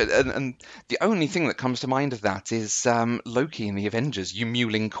such a... And the only thing that comes to mind of that is Loki in the Avengers, you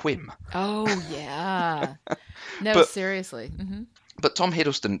mewling Quim. Oh, yeah. No, seriously. But Tom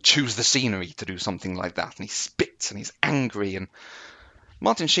Hiddleston chews the scenery to do something like that. And he spits and he's angry. And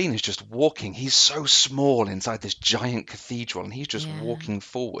Martin Sheen is just walking. He's so small inside this giant cathedral. And he's just walking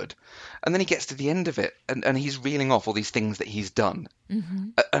forward. And then he gets to the end of it. And he's reeling off all these things that he's done.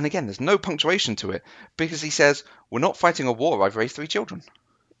 And again, there's no punctuation to it. Because he says, we're not fighting a war. I've raised 3 children.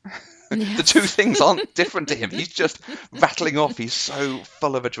 The two things aren't different to him. He's just rattling off. He's so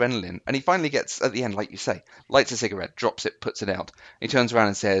full of adrenaline. And he finally gets, at the end, like you say, lights a cigarette, drops it, puts it out. He turns around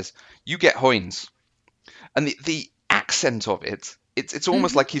and says, you get Hoynes. And the accent of it, it's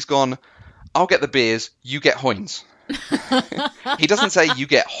almost like he's gone, I'll get the beers, you get Hoynes. He doesn't say you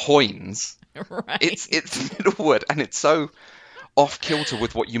get Hoynes. Right. It's middle word, and it's so off kilter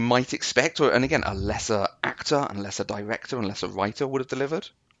with what you might expect, and again, a lesser actor and lesser director and lesser writer would have delivered.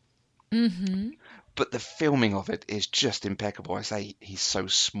 Mm-hmm. But the filming of it is just impeccable. I say he's so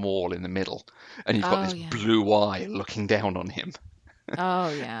small in the middle, and you've got this blue eye looking down on him. Oh,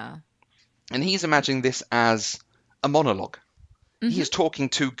 yeah. And he's imagining this as a monologue. Mm-hmm. He is talking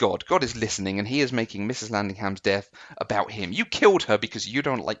to God. God is listening, and he is making Mrs. Landingham's death about him. You killed her because you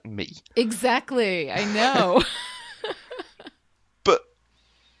don't like me. Exactly. I know. But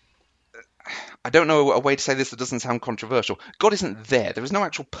I don't know a way to say this that doesn't sound controversial. God isn't there. There is no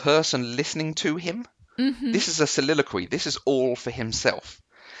actual person listening to him. Mm-hmm. This is a soliloquy. This is all for himself.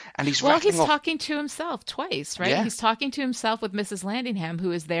 And he's talking to himself twice, right? Yeah. He's talking to himself with Mrs. Landingham,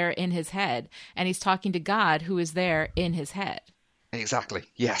 who is there in his head, and he's talking to God, who is there in his head. Exactly.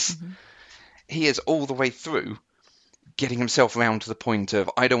 Yes. Mm-hmm. He is all the way through getting himself around to the point of,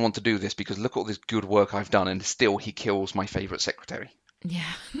 I don't want to do this because look at all this good work I've done, and still he kills my favourite secretary. Yeah.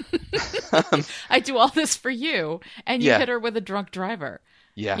 I do all this for you, and you hit her with a drunk driver.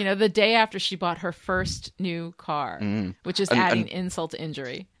 Yeah. You know, the day after she bought her first new car, which is adding insult to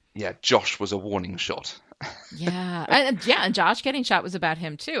injury. Yeah, Josh was a warning shot. Yeah. And Josh getting shot was about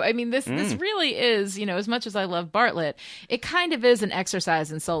him too. I mean, this really is, you know, as much as I love Bartlett, it kind of is an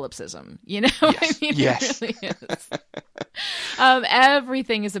exercise in solipsism, you know? Yes. I mean, yes. It really is.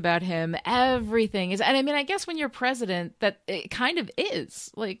 Everything is about him. Everything is, and I mean, I guess when you're president, that it kind of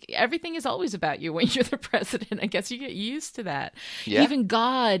is. Like, everything is always about you when you're the president. I guess you get used to that. Yeah. Even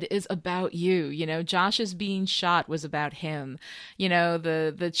God is about you. You know, Josh's being shot was about him. You know,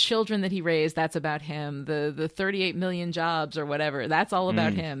 the children that he raised, that's about him. The 38 million jobs or whatever, that's all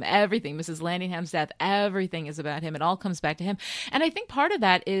about him. Everything, Mrs. Landingham's death, everything is about him. It all comes back to him. And I think part of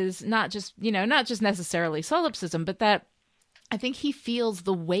that is not just necessarily solipsism, but that I think he feels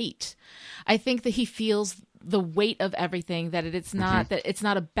the weight. I think that he feels the weight of everything, that it's not that it's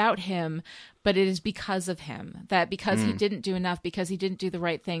not about him, but it is because of him, that because he didn't do enough, because he didn't do the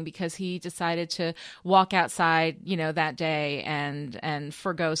right thing, because he decided to walk outside, you know, that day and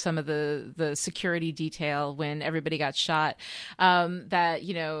forgo some of the security detail when everybody got shot, that,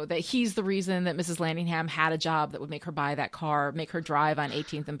 you know, that he's the reason that Mrs. Landingham had a job that would make her buy that car, make her drive on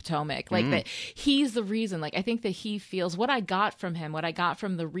 18th and Potomac, like that he's the reason. Like, I think that he feels, what I got from him, what I got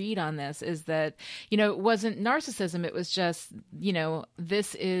from the read on this is that, you know, it wasn't narcissism, it was just, you know,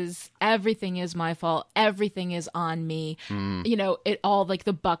 this is, everything is my fault, everything is on me, you know, it all, like,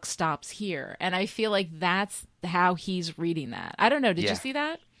 the buck stops here. And I feel like that's how he's reading that. I don't know, did you see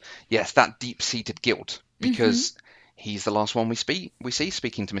that? Yes, that deep-seated guilt, because he's the last one we see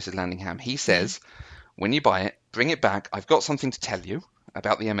speaking to Mrs. Landingham. He says, when you buy it, bring it back, I've got something to tell you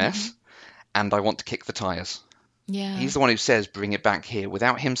about the MS, and I want to kick the tires. Yeah. He's the one who says, bring it back here.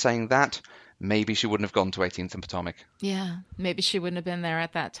 Without him saying that, maybe she wouldn't have gone to 18th and Potomac. Yeah, maybe she wouldn't have been there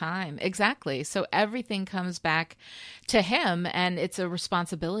at that time. Exactly. So everything comes back to him, and it's a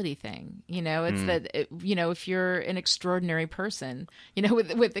responsibility thing. You know, it's that, you know, if you're an extraordinary person, you know,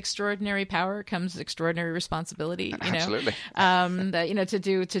 with extraordinary power comes extraordinary responsibility, you know. Absolutely. That, you know, to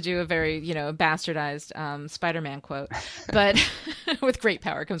do a very, you know, bastardized Spider-Man quote, but with great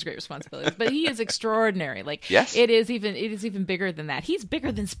power comes great responsibility. But he is extraordinary. Like, yes. it is even bigger than that. He's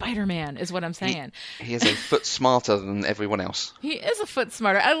bigger than Spider-Man, is what I'm saying. He is a foot smarter than everyone else. He is a foot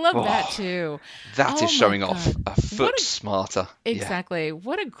smarter. I love that too. That is showing off. A foot smarter. Exactly. Yeah.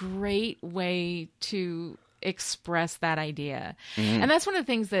 What a great way to express that idea. And that's one of the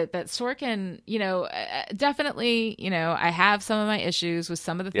things that Sorkin, you know, definitely, you know, I have some of my issues with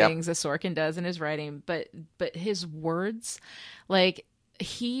some of the things that Sorkin does in his writing, but his words, like,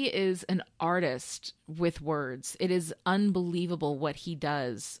 he is an artist with words. It is unbelievable what he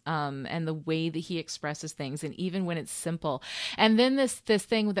does, and the way that he expresses things, and even when it's simple. And then this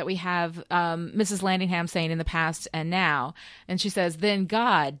thing that we have Mrs. Landingham saying in the past and now, and she says, then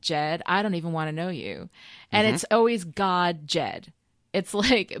God, Jed, I don't even want to know you. And it's always God, Jed. It's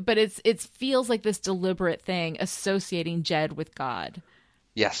like, but it feels like this deliberate thing associating Jed with God.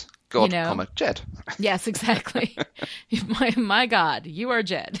 Yes. God, you know? comma, Jed. Yes, exactly. my God, you are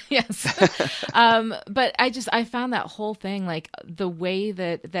Jed. Yes. But I found that whole thing, like, the way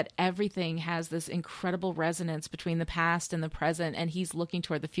that everything has this incredible resonance between the past and the present, and he's looking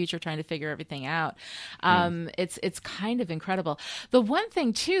toward the future, trying to figure everything out. It's kind of incredible. The one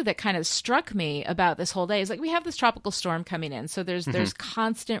thing too that kind of struck me about this whole day is, like, we have this tropical storm coming in, so there's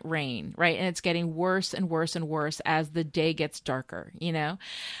constant rain, right? And it's getting worse and worse and worse as the day gets darker, you know?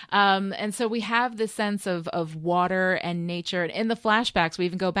 And so we have this sense of water and nature. And in the flashbacks, we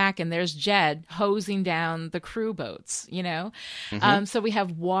even go back and there's Jed hosing down the crew boats, you know? So we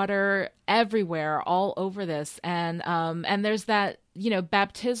have water everywhere, all over this. And there's that, you know,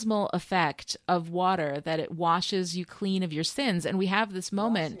 baptismal effect of water, that it washes you clean of your sins. And we have this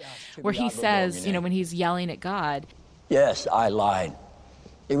moment where he says, you know, when he's yelling at God, Yes, I lied.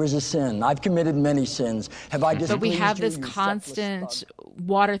 It was a sin. I've committed many sins. Have I displeased but we have you, this you constant feckless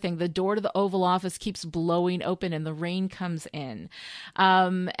water thing. The door to the Oval Office keeps blowing open and the rain comes in.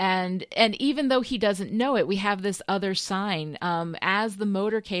 And even though he doesn't know it, we have this other sign. As the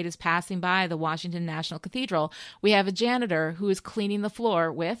motorcade is passing by the Washington National Cathedral, we have a janitor who is cleaning the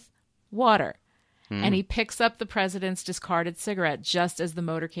floor with water. And he picks up the president's discarded cigarette just as the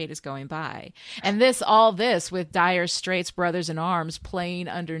motorcade is going by. And all this with Dire Straits' Brothers in Arms playing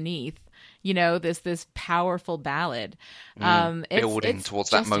underneath, you know, this powerful ballad. Building towards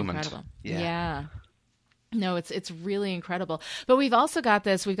that moment. Incredible. Yeah. No, it's really incredible. But we've also got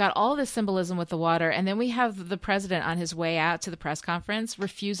we've got all this symbolism with the water, and then we have the president on his way out to the press conference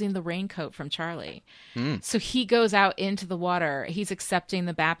refusing the raincoat from Charlie. So he goes out into the water. He's accepting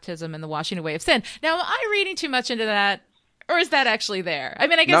the baptism and the washing away of sin. Now, am I reading too much into that? Or is that actually there? I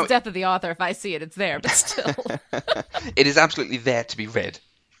mean, I guess death of the author, if I see it, it's there, but still. It is absolutely there to be read.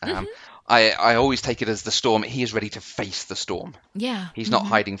 I always take it as the storm. He is ready to face the storm. Yeah. He's not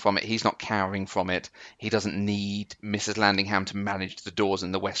hiding from it. He's not cowering from it. He doesn't need Mrs. Landingham to manage the doors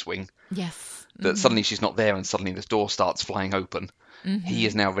in the West Wing. Yes. That suddenly she's not there and suddenly the door starts flying open. He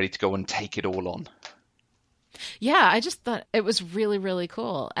is now ready to go and take it all on. Yeah, I just thought it was really, really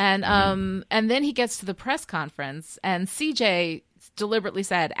cool. And then he gets to the press conference, and CJ deliberately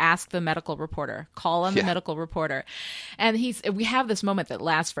said, ask the medical reporter, call on the medical reporter. And we have this moment that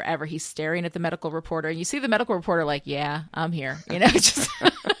lasts forever. He's staring at the medical reporter, and you see the medical reporter like, yeah, I'm here, you know, just,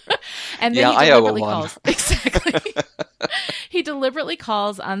 and then he deliberately calls. Exactly. He deliberately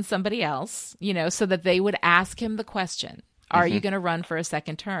calls on somebody else, you know, so that they would ask him the question. Are you going to run for a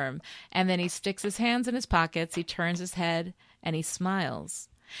second term? And then he sticks his hands in his pockets, he turns his head, and he smiles.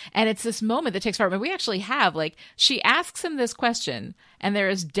 And it's this moment that takes forever. We actually have, she asks him this question, and there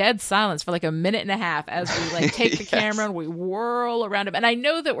is dead silence for a minute and a half as we take the camera and we whirl around him. And I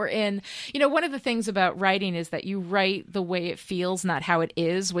know that we're in, one of the things about writing is that you write the way it feels, not how it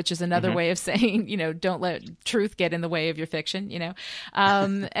is, which is another way of saying, don't let truth get in the way of your fiction,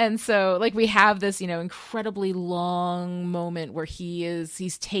 and so we have this, incredibly long moment where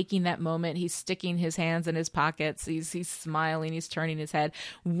he's taking that moment. He's sticking his hands in his pockets. He's smiling. He's turning his head.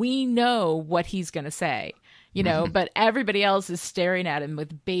 We know what he's going to say, but everybody else is staring at him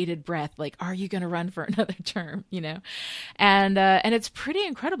with bated breath, like, are you going to run for another term, and it's pretty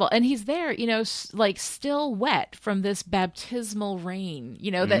incredible. And he's there, still wet from this baptismal rain,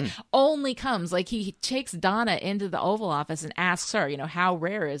 that only comes, he takes Donna into the Oval Office and asks her, how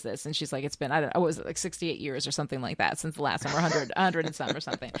rare is this? And she's like, it's been, I don't know, was it 68 years or something like that since the last time, or 100 and some or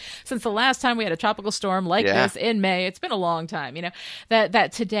something, since the last time we had a tropical storm like this in May. It's been a long time,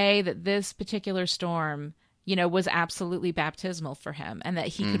 that today, that this particular storm, was absolutely baptismal for him, and that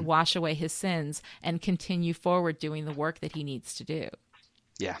he could wash away his sins and continue forward doing the work that he needs to do.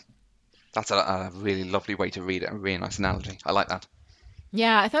 Yeah. That's a really lovely way to read it. A really nice analogy. I like that.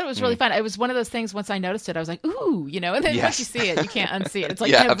 Yeah, I thought it was really fun. It was one of those things, once I noticed it, I was like, ooh, and then once you see it, you can't unsee it. It's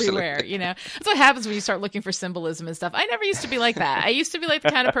everywhere, absolutely. That's what happens when you start looking for symbolism and stuff. I never used to be like that. I used to be like the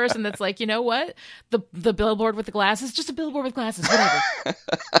kind of person that's like, you know what? The billboard with the glasses, just a billboard with glasses, whatever.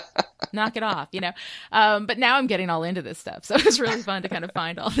 Knock it off, But now I'm getting all into this stuff. So it was really fun to kind of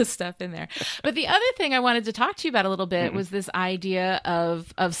find all this stuff in there. But the other thing I wanted to talk to you about a little bit was this idea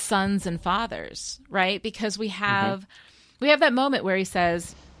of sons and fathers, right? Because we have that moment where he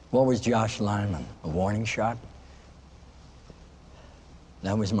says, what was Josh Lyman? A warning shot?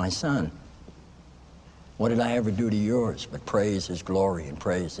 That was my son. What did I ever do to yours but praise his glory and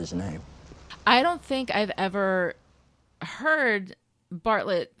praise his name? I don't think I've ever heard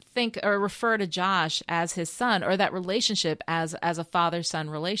Bartlett think or refer to Josh as his son, or that relationship as a father-son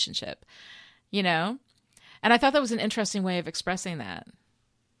relationship, And I thought that was an interesting way of expressing that.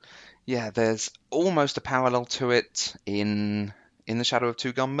 Yeah, there's almost a parallel to it in The Shadow of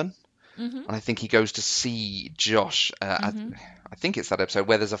Two Gunmen. And I think he goes to see Josh. I think it's that episode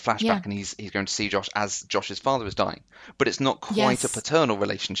where there's a flashback and he's going to see Josh as Josh's father is dying. But it's not quite a paternal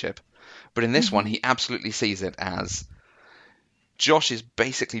relationship. But in this one, he absolutely sees it as Josh is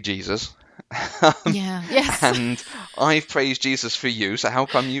basically Jesus. And I've praised Jesus for you, so how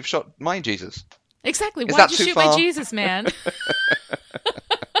come you've shot my Jesus? Exactly. Why'd you shoot my Jesus, man?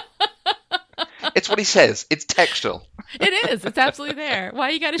 It's what he says. It's textual. It is. It's absolutely there. Why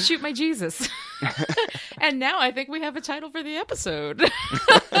you got to shoot my Jesus? And now I think we have a title for the episode.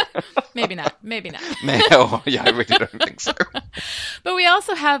 Maybe not. No, yeah, I really don't think so. But we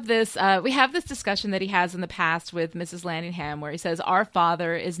also have this. We have this discussion that he has in the past with Mrs. Landingham, where he says our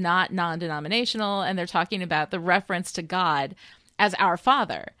Father is not non-denominational, and they're talking about the reference to God as our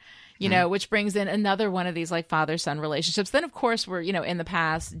Father. You know, which brings in another one of these like father-son relationships. Then, of course, we're, you know, in the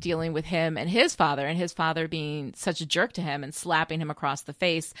past dealing with him and his father being such a jerk to him and slapping him across the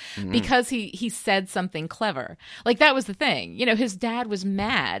face because he said something clever. Like, that was the thing. You know, his dad was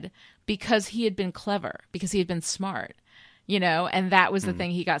mad because he had been clever, because he had been smart, you know, and that was the thing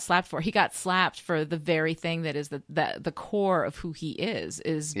he got slapped for. He got slapped for the very thing that is the core of who he is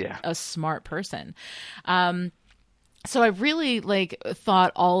a smart person. So I really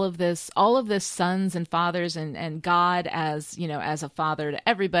thought all of this sons and fathers and God as, you know, as a father to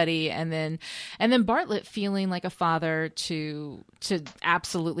everybody. And then Bartlett feeling like a father to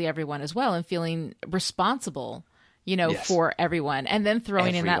absolutely everyone as well, and feeling responsible, you know, for everyone. And then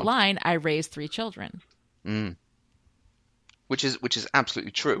throwing in that line, I raised 3 children. Which is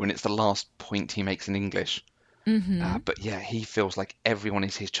absolutely true. And it's the last point he makes in English. But yeah, he feels like everyone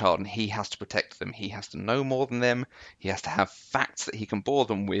is his child and he has to protect them. He has to know more than them. He has to have facts that he can bore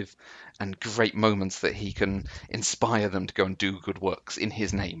them with and great moments that he can inspire them to go and do good works in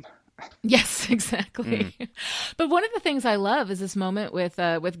his name. Yes, exactly. But one of the things I love is this moment with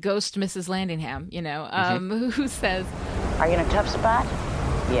Ghost Mrs. Landingham, you know, who says, "Are you in a tough spot?"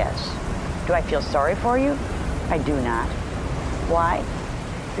 "Yes." "Do I feel sorry for you?" "I do not." "Why?"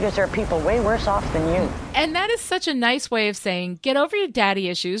 "Because there are people way worse off than you." And that is such a nice way of saying, get over your daddy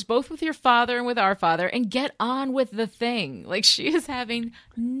issues, both with your father and with our father, and get on with the thing. Like, she is having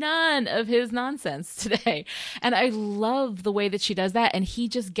none of his nonsense today. And I love the way that she does that. And he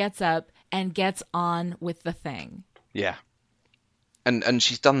just gets up and gets on with the thing. Yeah. And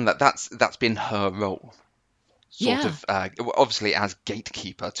she's done that. That's been her role. Sort of, obviously as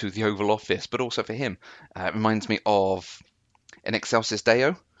gatekeeper to the Oval Office, but also for him. It reminds me of In Excelsis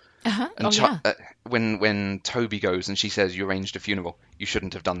Deo. And when Toby goes and she says, you arranged a funeral, you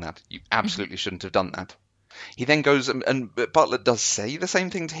shouldn't have done that. You absolutely shouldn't have done that. He then goes and Bartlett does say the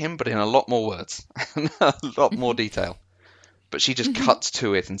same thing to him, but in a lot more words, a lot more detail. But she just cuts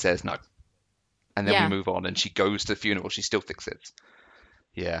to it and says no. And then we move on and she goes to the funeral. She still thinks it.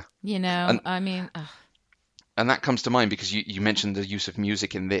 Yeah. You know, And that comes to mind because you mentioned the use of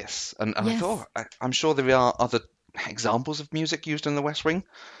music in this. And I thought, I'm sure there are other examples of music used in the West Wing.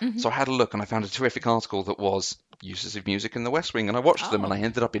 So I had a look and I found a terrific article that was uses of music in the West Wing. And I watched them and I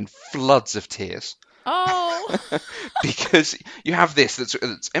ended up in floods of tears. Oh, because you have this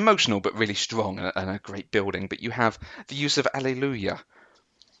that's emotional but really strong and a great building. But you have the use of Alleluia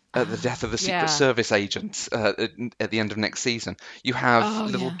at the death of the Secret Service agent at the end of next season. You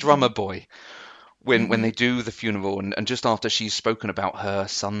have little drummer boy when they do the funeral and just after she's spoken about her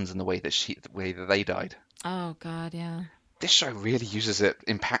sons and the way that they died. Oh God, yeah. This show really uses it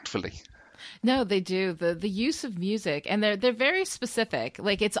impactfully. No, they do. The use of music, and they're very specific.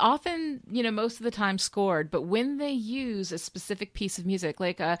 Like, it's often, you know, most of the time scored, but when they use a specific piece of music,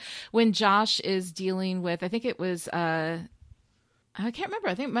 like when Josh is dealing with, I think it was I can't remember.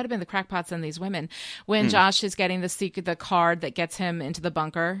 I think it might have been the Crackpots and These Women. When Josh is getting the card that gets him into the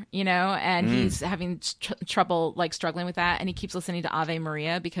bunker, you know, and he's having trouble, like, struggling with that, and he keeps listening to Ave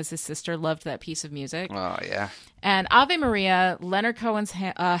Maria because his sister loved that piece of music. Oh, yeah. And Ave Maria, Leonard Cohen's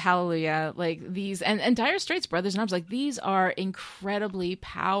Hallelujah, like these, and Dire Straits' Brothers in Arms, like, these are incredibly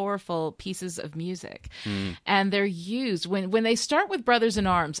powerful pieces of music. And they're used, when they start with Brothers in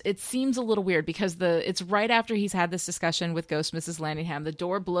Arms, it seems a little weird because it's right after he's had this discussion with Ghost Mrs. Landingham. The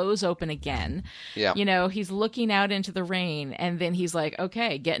door blows open again. Yeah. You know, he's looking out into the rain, and then he's like,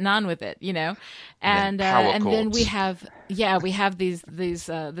 okay, getting on with it, you know? And then we have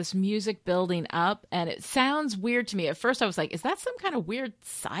this music building up, and it sounds weird to me. At first I was like, is that some kind of weird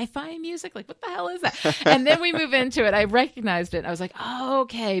sci-fi music? Like, what the hell is that? And then we move into it. I recognized it. And I was like, oh,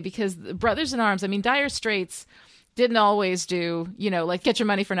 okay, because Brothers in Arms, I mean, Dire Straits didn't always do, you know, like, get your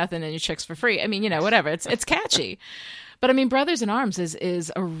money for nothing and your chicks for free. I mean, you know, whatever. It's catchy. But I mean, Brothers in Arms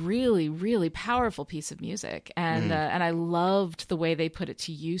is a really, really powerful piece of music, and I loved the way they put it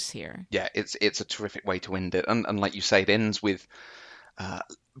to use here. Yeah, it's a terrific way to end it, and like you say, it ends with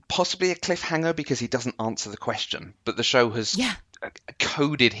possibly a cliffhanger because he doesn't answer the question, but the show has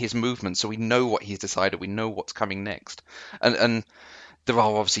coded his movements, so we know what he's decided, we know what's coming next, and there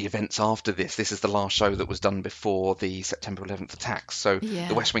are obviously events after this. This is the last show that was done before the September 11th attacks, so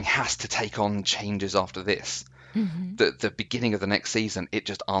the West Wing has to take on changes after this. the beginning of the next season, it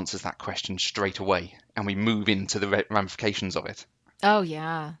just answers that question straight away, and we move into the ramifications of it. Oh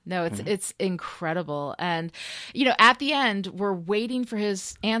yeah, no, it's incredible, and at the end we're waiting for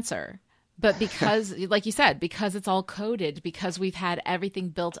his answer, but because, like you said, because it's all coded, because we've had everything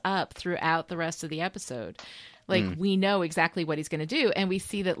built up throughout the rest of the episode, we know exactly what he's going to do, and we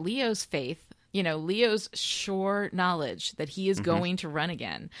see that Leo's faith. Leo's sure knowledge that he is going to run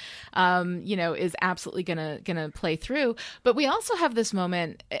again, is absolutely gonna play through. But we also have this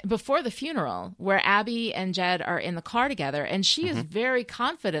moment before the funeral where Abby and Jed are in the car together, and she is very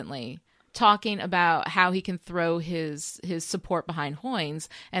confidently talking about how he can throw his support behind Hoynes,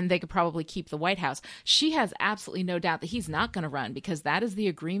 and they could probably keep the White House. She has absolutely no doubt that he's not going to run, because that is the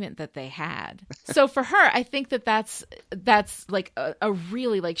agreement that they had. So for her, I think that's like a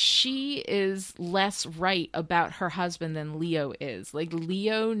really, like, she is less right about her husband than Leo is. Like,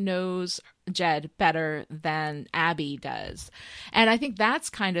 Leo knows Jed better than Abby does. And I think that's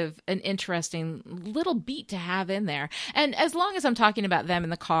kind of an interesting little beat to have in there. And as long as I'm talking about them in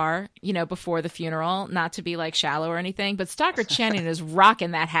the car, before the funeral, not to be like shallow or anything, but Stockard Channing is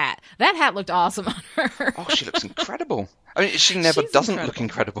rocking that hat. That hat looked awesome on her. Oh, she looks incredible. I mean, she never doesn't look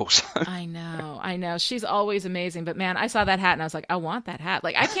incredible. So. I know. She's always amazing. But man, I saw that hat and I was like, I want that hat.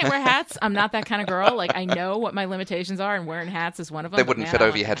 Like, I can't wear hats. I'm not that kind of girl. Like, I know what my limitations are, and wearing hats is one of them. They wouldn't fit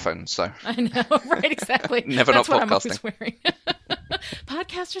over your headphones, so. I know, right? Exactly. Never That's not what podcasting. I'm always wearing.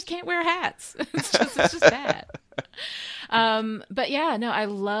 Podcasters can't wear hats. It's just bad. But yeah, no, I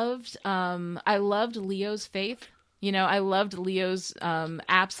loved Leo's faith. I loved Leo's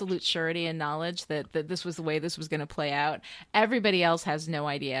absolute surety and knowledge that this was the way this was going to play out. Everybody else has no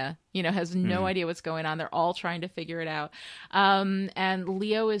idea, has no idea what's going on. They're all trying to figure it out. And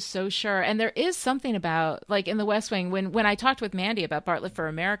Leo is so sure. And there is something about, like, in the West Wing, when I talked with Mandy about Bartlett for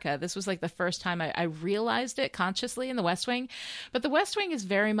America, this was like the first time I realized it consciously in the West Wing. But the West Wing is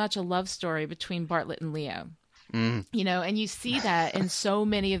very much a love story between Bartlett and Leo. And you see that in so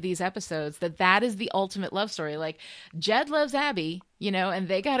many of these episodes, that is the ultimate love story. Like, Jed loves Abby, and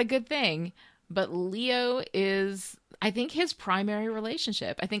they got a good thing, but Leo is, I think, his primary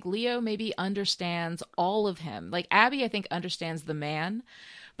relationship. I think Leo maybe understands all of him. Like, Abby, I think, understands the man,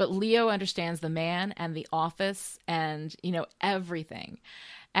 but Leo understands the man and the office and, everything.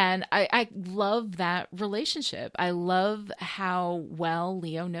 And I love that relationship. I love how well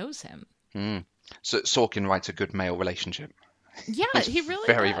Leo knows him. So Sorkin writes a good male relationship. Yeah, he really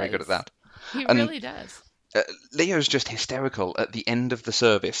very, does. Very good at that. He really does. Leo's just hysterical at the end of the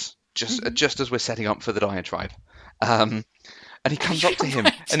service, just as we're setting up for the diatribe. And he comes up to him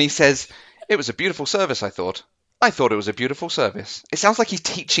and he says, "It was a beautiful service, I thought. I thought it was a beautiful service." It sounds like he's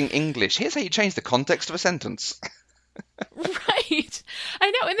teaching English. Here's how you change the context of a sentence. Right. I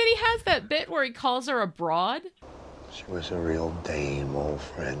know. And then he has that bit where he calls her a broad. She was a real dame, old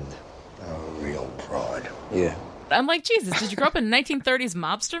friend. A real broad. Yeah. I'm like, Jesus, did you grow up in a 1930s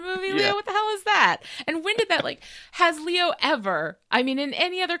mobster movie, Leo? Yeah. What the hell is that? And when did that, has Leo ever, I mean, in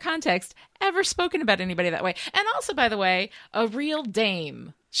any other context, ever spoken about anybody that way? And also, by the way, a real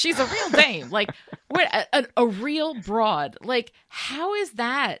dame. She's a real dame. A real broad. How is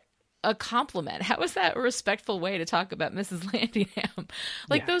that a compliment? How is that a respectful way to talk about Mrs. Landingham?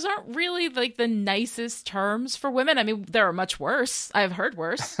 Those aren't really the nicest terms for women. I mean, there are much worse. I've heard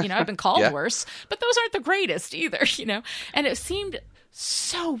worse. I've been called worse, but those aren't the greatest either. And it seemed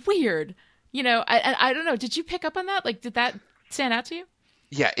so weird. I don't know. Did you pick up on that? Did that stand out to you?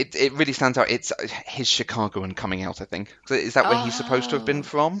 Yeah, it really stands out. It's his Chicagoan coming out, I think. Is that where he's supposed to have been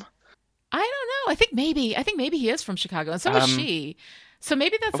from? I don't know. I think maybe he is from Chicago, and so is she. So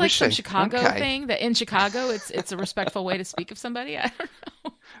maybe that's some Chicago thing, that in Chicago it's a respectful way to speak of somebody. I don't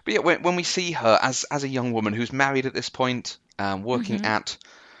know. But yeah, when we see her as a young woman who's married at this point, working at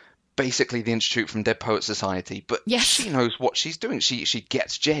basically the Institute from Dead Poets Society, but she knows what she's doing. She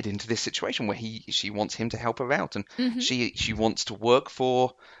gets Jed into this situation where she wants him to help her out, and she wants to work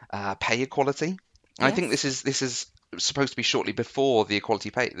for pay equality. And I think this is supposed to be shortly before the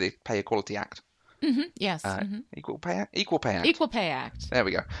Pay Equality Act. Yes. Equal Pay Act. Equal Pay Act. There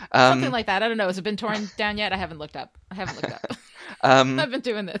we go. Something like that. I don't know. Has it been torn down yet? I haven't looked up. I've been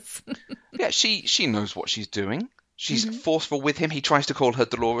doing this. Yeah, she knows what she's doing. She's forceful with him. He tries to call her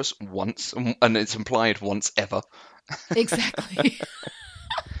Dolores once, and it's implied once ever. Exactly.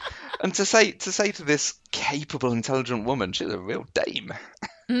 And to say to this capable, intelligent woman, she's a real dame.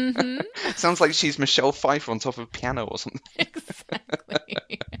 Mm-hmm. Sounds like she's Michelle Pfeiffer on top of a piano or something.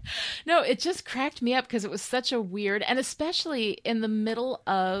 Exactly. No, it just cracked me up because it was such a weird, and especially in the middle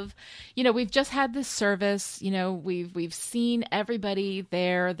of, we've just had this service, we've seen everybody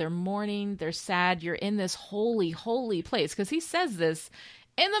there, they're mourning, they're sad, you're in this holy, holy place, because he says this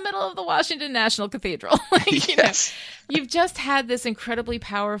in the middle of the Washington National Cathedral. Yes. You've just had this incredibly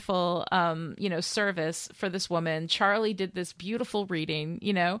powerful, service for this woman. Charlie did this beautiful reading,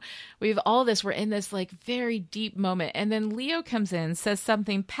 we have all this, we're in this like very deep moment. And then Leo comes in, says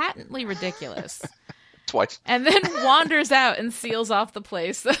something patently ridiculous. Twice. And then wanders out and seals off the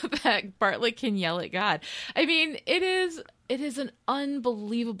place so that Bartlett can yell at God. I mean, it is an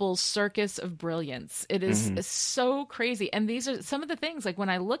unbelievable circus of brilliance. It is so crazy. And these are some of the things, like when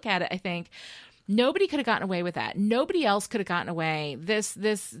I look at it, I think nobody could have gotten away with that. Nobody else could have gotten away.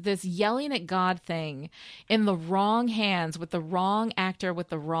 This yelling at God thing in the wrong hands, with the wrong actor, with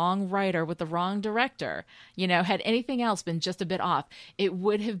the wrong writer, with the wrong director, had anything else been just a bit off, it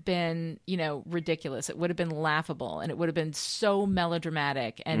would have been, ridiculous. It would have been laughable, and it would have been so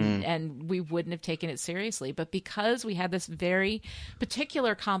melodramatic, and we wouldn't have taken it seriously. But because we had this very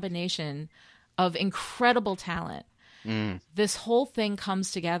particular combination of incredible talent, this whole thing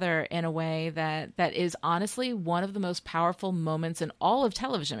comes together in a way that is honestly one of the most powerful moments in all of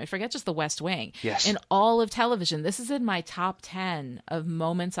television. I forget just The West Wing. Yes. In all of television, this is in my top 10 of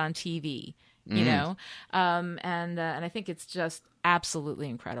moments on TV. And I think it's just absolutely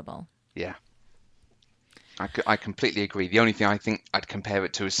incredible. Yeah. I completely agree. The only thing I think I'd compare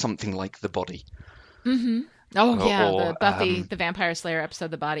it to is something like The Body. Mm-hmm. Oh, yeah, the Buffy, the Vampire Slayer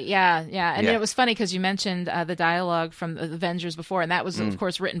episode, The Body. Yeah. And it was funny because you mentioned the dialogue from the Avengers before, and that was, of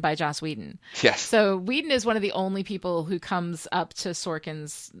course, written by Joss Whedon. Yes. So Whedon is one of the only people who comes up to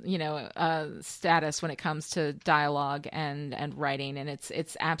Sorkin's, status when it comes to dialogue and writing, and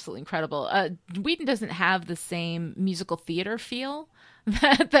it's absolutely incredible. Whedon doesn't have the same musical theater feel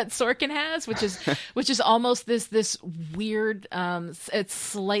that Sorkin has, which is almost this weird, it's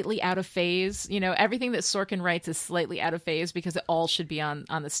slightly out of phase. Everything that Sorkin writes is slightly out of phase because it all should be on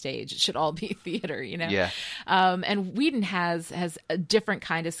the stage. It should all be theater, Yeah. And Whedon has a different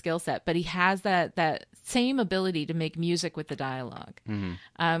kind of skill set, but he has that same ability to make music with the dialogue,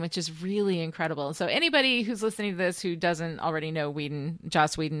 which is really incredible. And so anybody who's listening to this who doesn't already know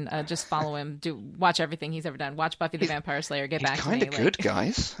Joss Whedon, just follow him. Watch everything he's ever done. Watch Buffy the Vampire Slayer. Get back to me. He's kind of good,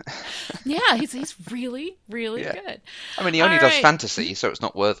 guys. Yeah, he's really, really good. I mean, he only does fantasy, so it's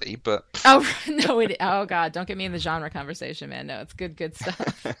not worthy, but... Oh, no, oh, God, don't get me in the genre conversation, man. No, it's good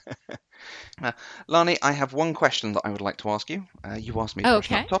stuff. Lani, I have one question that I would like to ask you. You asked me a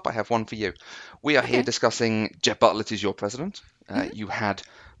question up top. I have one for you. We are here discussing Jed Bartlett is your president. You had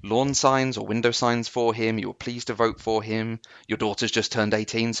lawn signs or window signs for him. You were pleased to vote for him. Your daughter's just turned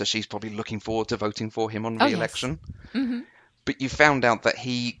 18, so she's probably looking forward to voting for him on re-election. Yes. Mm-hmm. But you found out that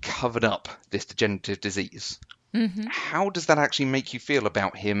he covered up this degenerative disease. Mm-hmm. How does that actually make you feel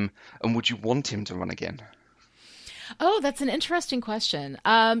about him, and would you want him to run again? Oh, that's an interesting question.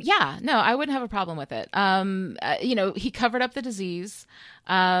 Yeah, no, I wouldn't have a problem with it. He covered up the disease.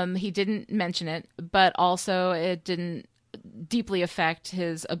 He didn't mention it, but also it didn't deeply affect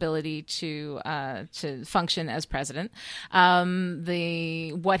his ability to function as president.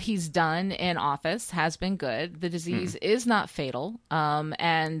 What he's done in office has been good. The disease is not fatal.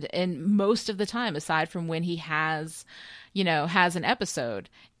 And in most of the time, aside from when he has an episode,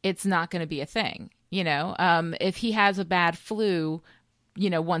 it's not going to be a thing. If he has a bad flu,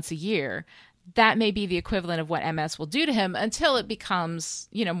 once a year, that may be the equivalent of what MS will do to him until it becomes,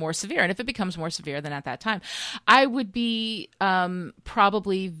 more severe. And if it becomes more severe, then at that time, I would be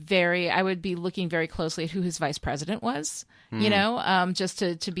I would be looking very closely at who his vice president was, just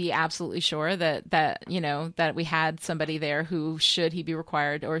to be absolutely sure that we had somebody there who, should he be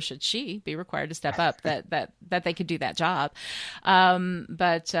required or should she be required to step up, that they could do that job.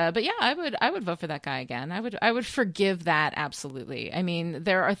 But yeah, I would vote for that guy again. I would forgive that. Absolutely. I mean,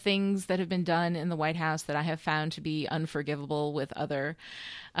 there are things that have been done in the White House that I have found to be unforgivable with other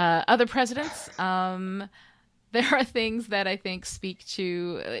presidents. There are things that I think speak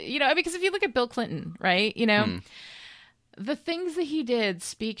to, because if you look at Bill Clinton, right, the things that he did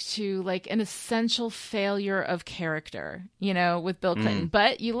speak to like an essential failure of character, with Bill Clinton.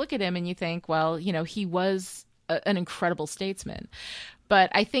 But you look at him and you think, well, he was an incredible statesman. But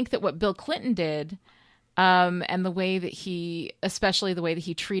I think that what Bill Clinton did, and the way that especially the way that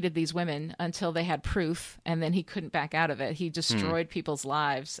he treated these women until they had proof, and then he couldn't back out of it. He destroyed people's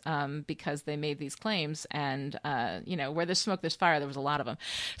lives because they made these claims. And, where there's smoke, there's fire. There was a lot of them.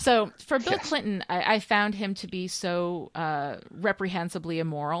 So for Bill Clinton, I found him to be so reprehensibly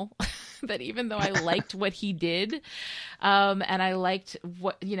immoral that even though I liked what he did, and I liked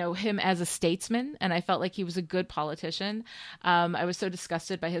him as a statesman, and I felt like he was a good politician, I was so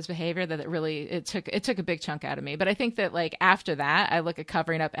disgusted by his behavior that it took a big chunk out of me. But I think that like after that, I look at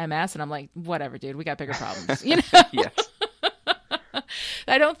Covering Up MS and I'm like, whatever, dude, we got bigger problems. Yes.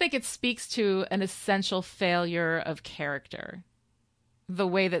 I don't think it speaks to an essential failure of character the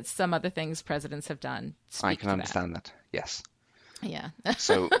way that some other things presidents have done. I can understand that. Yes. Yeah.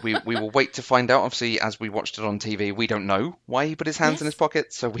 So we will wait to find out. Obviously, as we watched it on TV, we don't know why he put his hands in his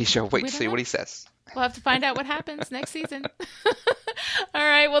pocket, so we shall wait to see what he says. We'll have to find out what happens next season. All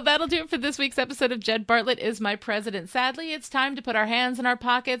right, well, that'll do it for this week's episode of Jed Bartlet is My President. Sadly, it's time to put our hands in our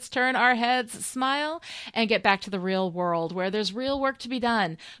pockets, turn our heads, smile, and get back to the real world where there's real work to be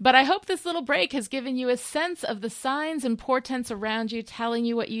done. But I hope this little break has given you a sense of the signs and portents around you telling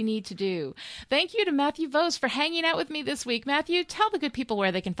you what you need to do. Thank you to Matthew Vose for hanging out with me this week. Matthew, tell the good people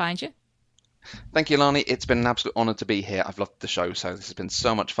where they can find you. Thank you, Lani. It's been an absolute honour to be here. I've loved the show, so this has been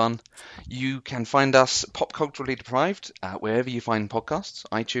so much fun. You can find us Pop Culturally Deprived wherever you find podcasts,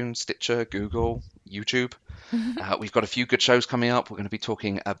 iTunes, Stitcher, Google, YouTube. We've got a few good shows coming up. We're going to be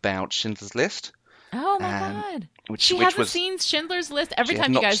talking about Schindler's List. Oh, my God. She hasn't seen Schindler's List every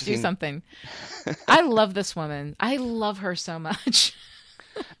time you guys do something. I love this woman. I love her so much.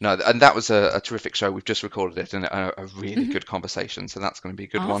 No, and that was a terrific show. We've just recorded it and a really good conversation, so that's going to be a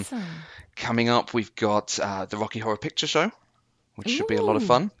good one. Coming up, we've got the Rocky Horror Picture Show, which should be a lot of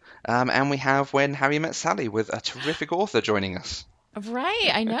fun. And we have When Harry Met Sally with a terrific author joining us. Right,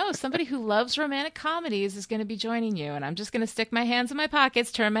 I know. Somebody who loves romantic comedies is going to be joining you, and I'm just going to stick my hands in my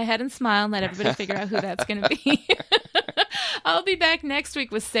pockets, turn my head and smile, and let everybody figure out who that's going to be. I'll be back next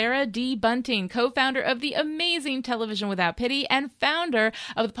week with Sarah D. Bunting, co-founder of the amazing Television Without Pity and founder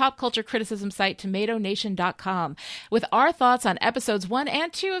of the pop culture criticism site TomatoNation.com, with our thoughts on episodes 1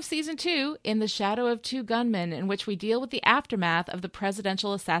 and 2 of Season 2, In the Shadow of Two Gunmen, in which we deal with the aftermath of the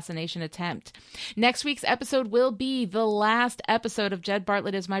presidential assassination attempt. Next week's episode will be the last episode of Jed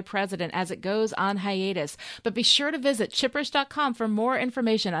Bartlet is My President as it goes on hiatus, but be sure to visit chipperish.com for more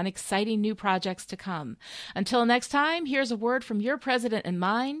information on exciting new projects to come. Until next time, here's a word from your president and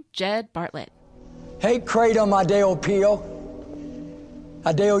mine, Jed Bartlet. Hey, Kratom, Adeo Pio,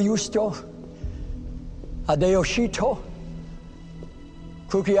 Adeo Justo, Adeo Shito,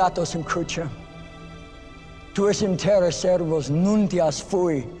 Cruciatos in Cruciam, tuis in terra servos nuntias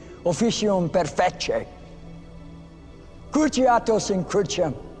fui, officium perfecce, Cruciatos in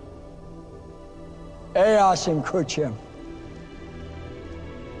Cruciam, Eas in Cruciam.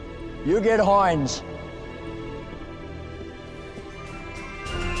 You get horns.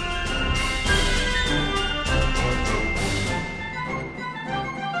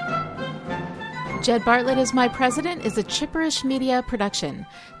 Jed Bartlet is My President is a Chipperish Media production.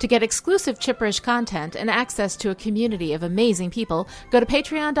 To get exclusive Chipperish content and access to a community of amazing people, go to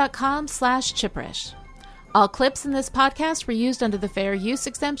patreon.com/Chipperish. All clips in this podcast were used under the fair use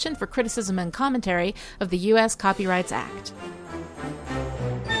exemption for criticism and commentary of the U.S. Copyrights Act.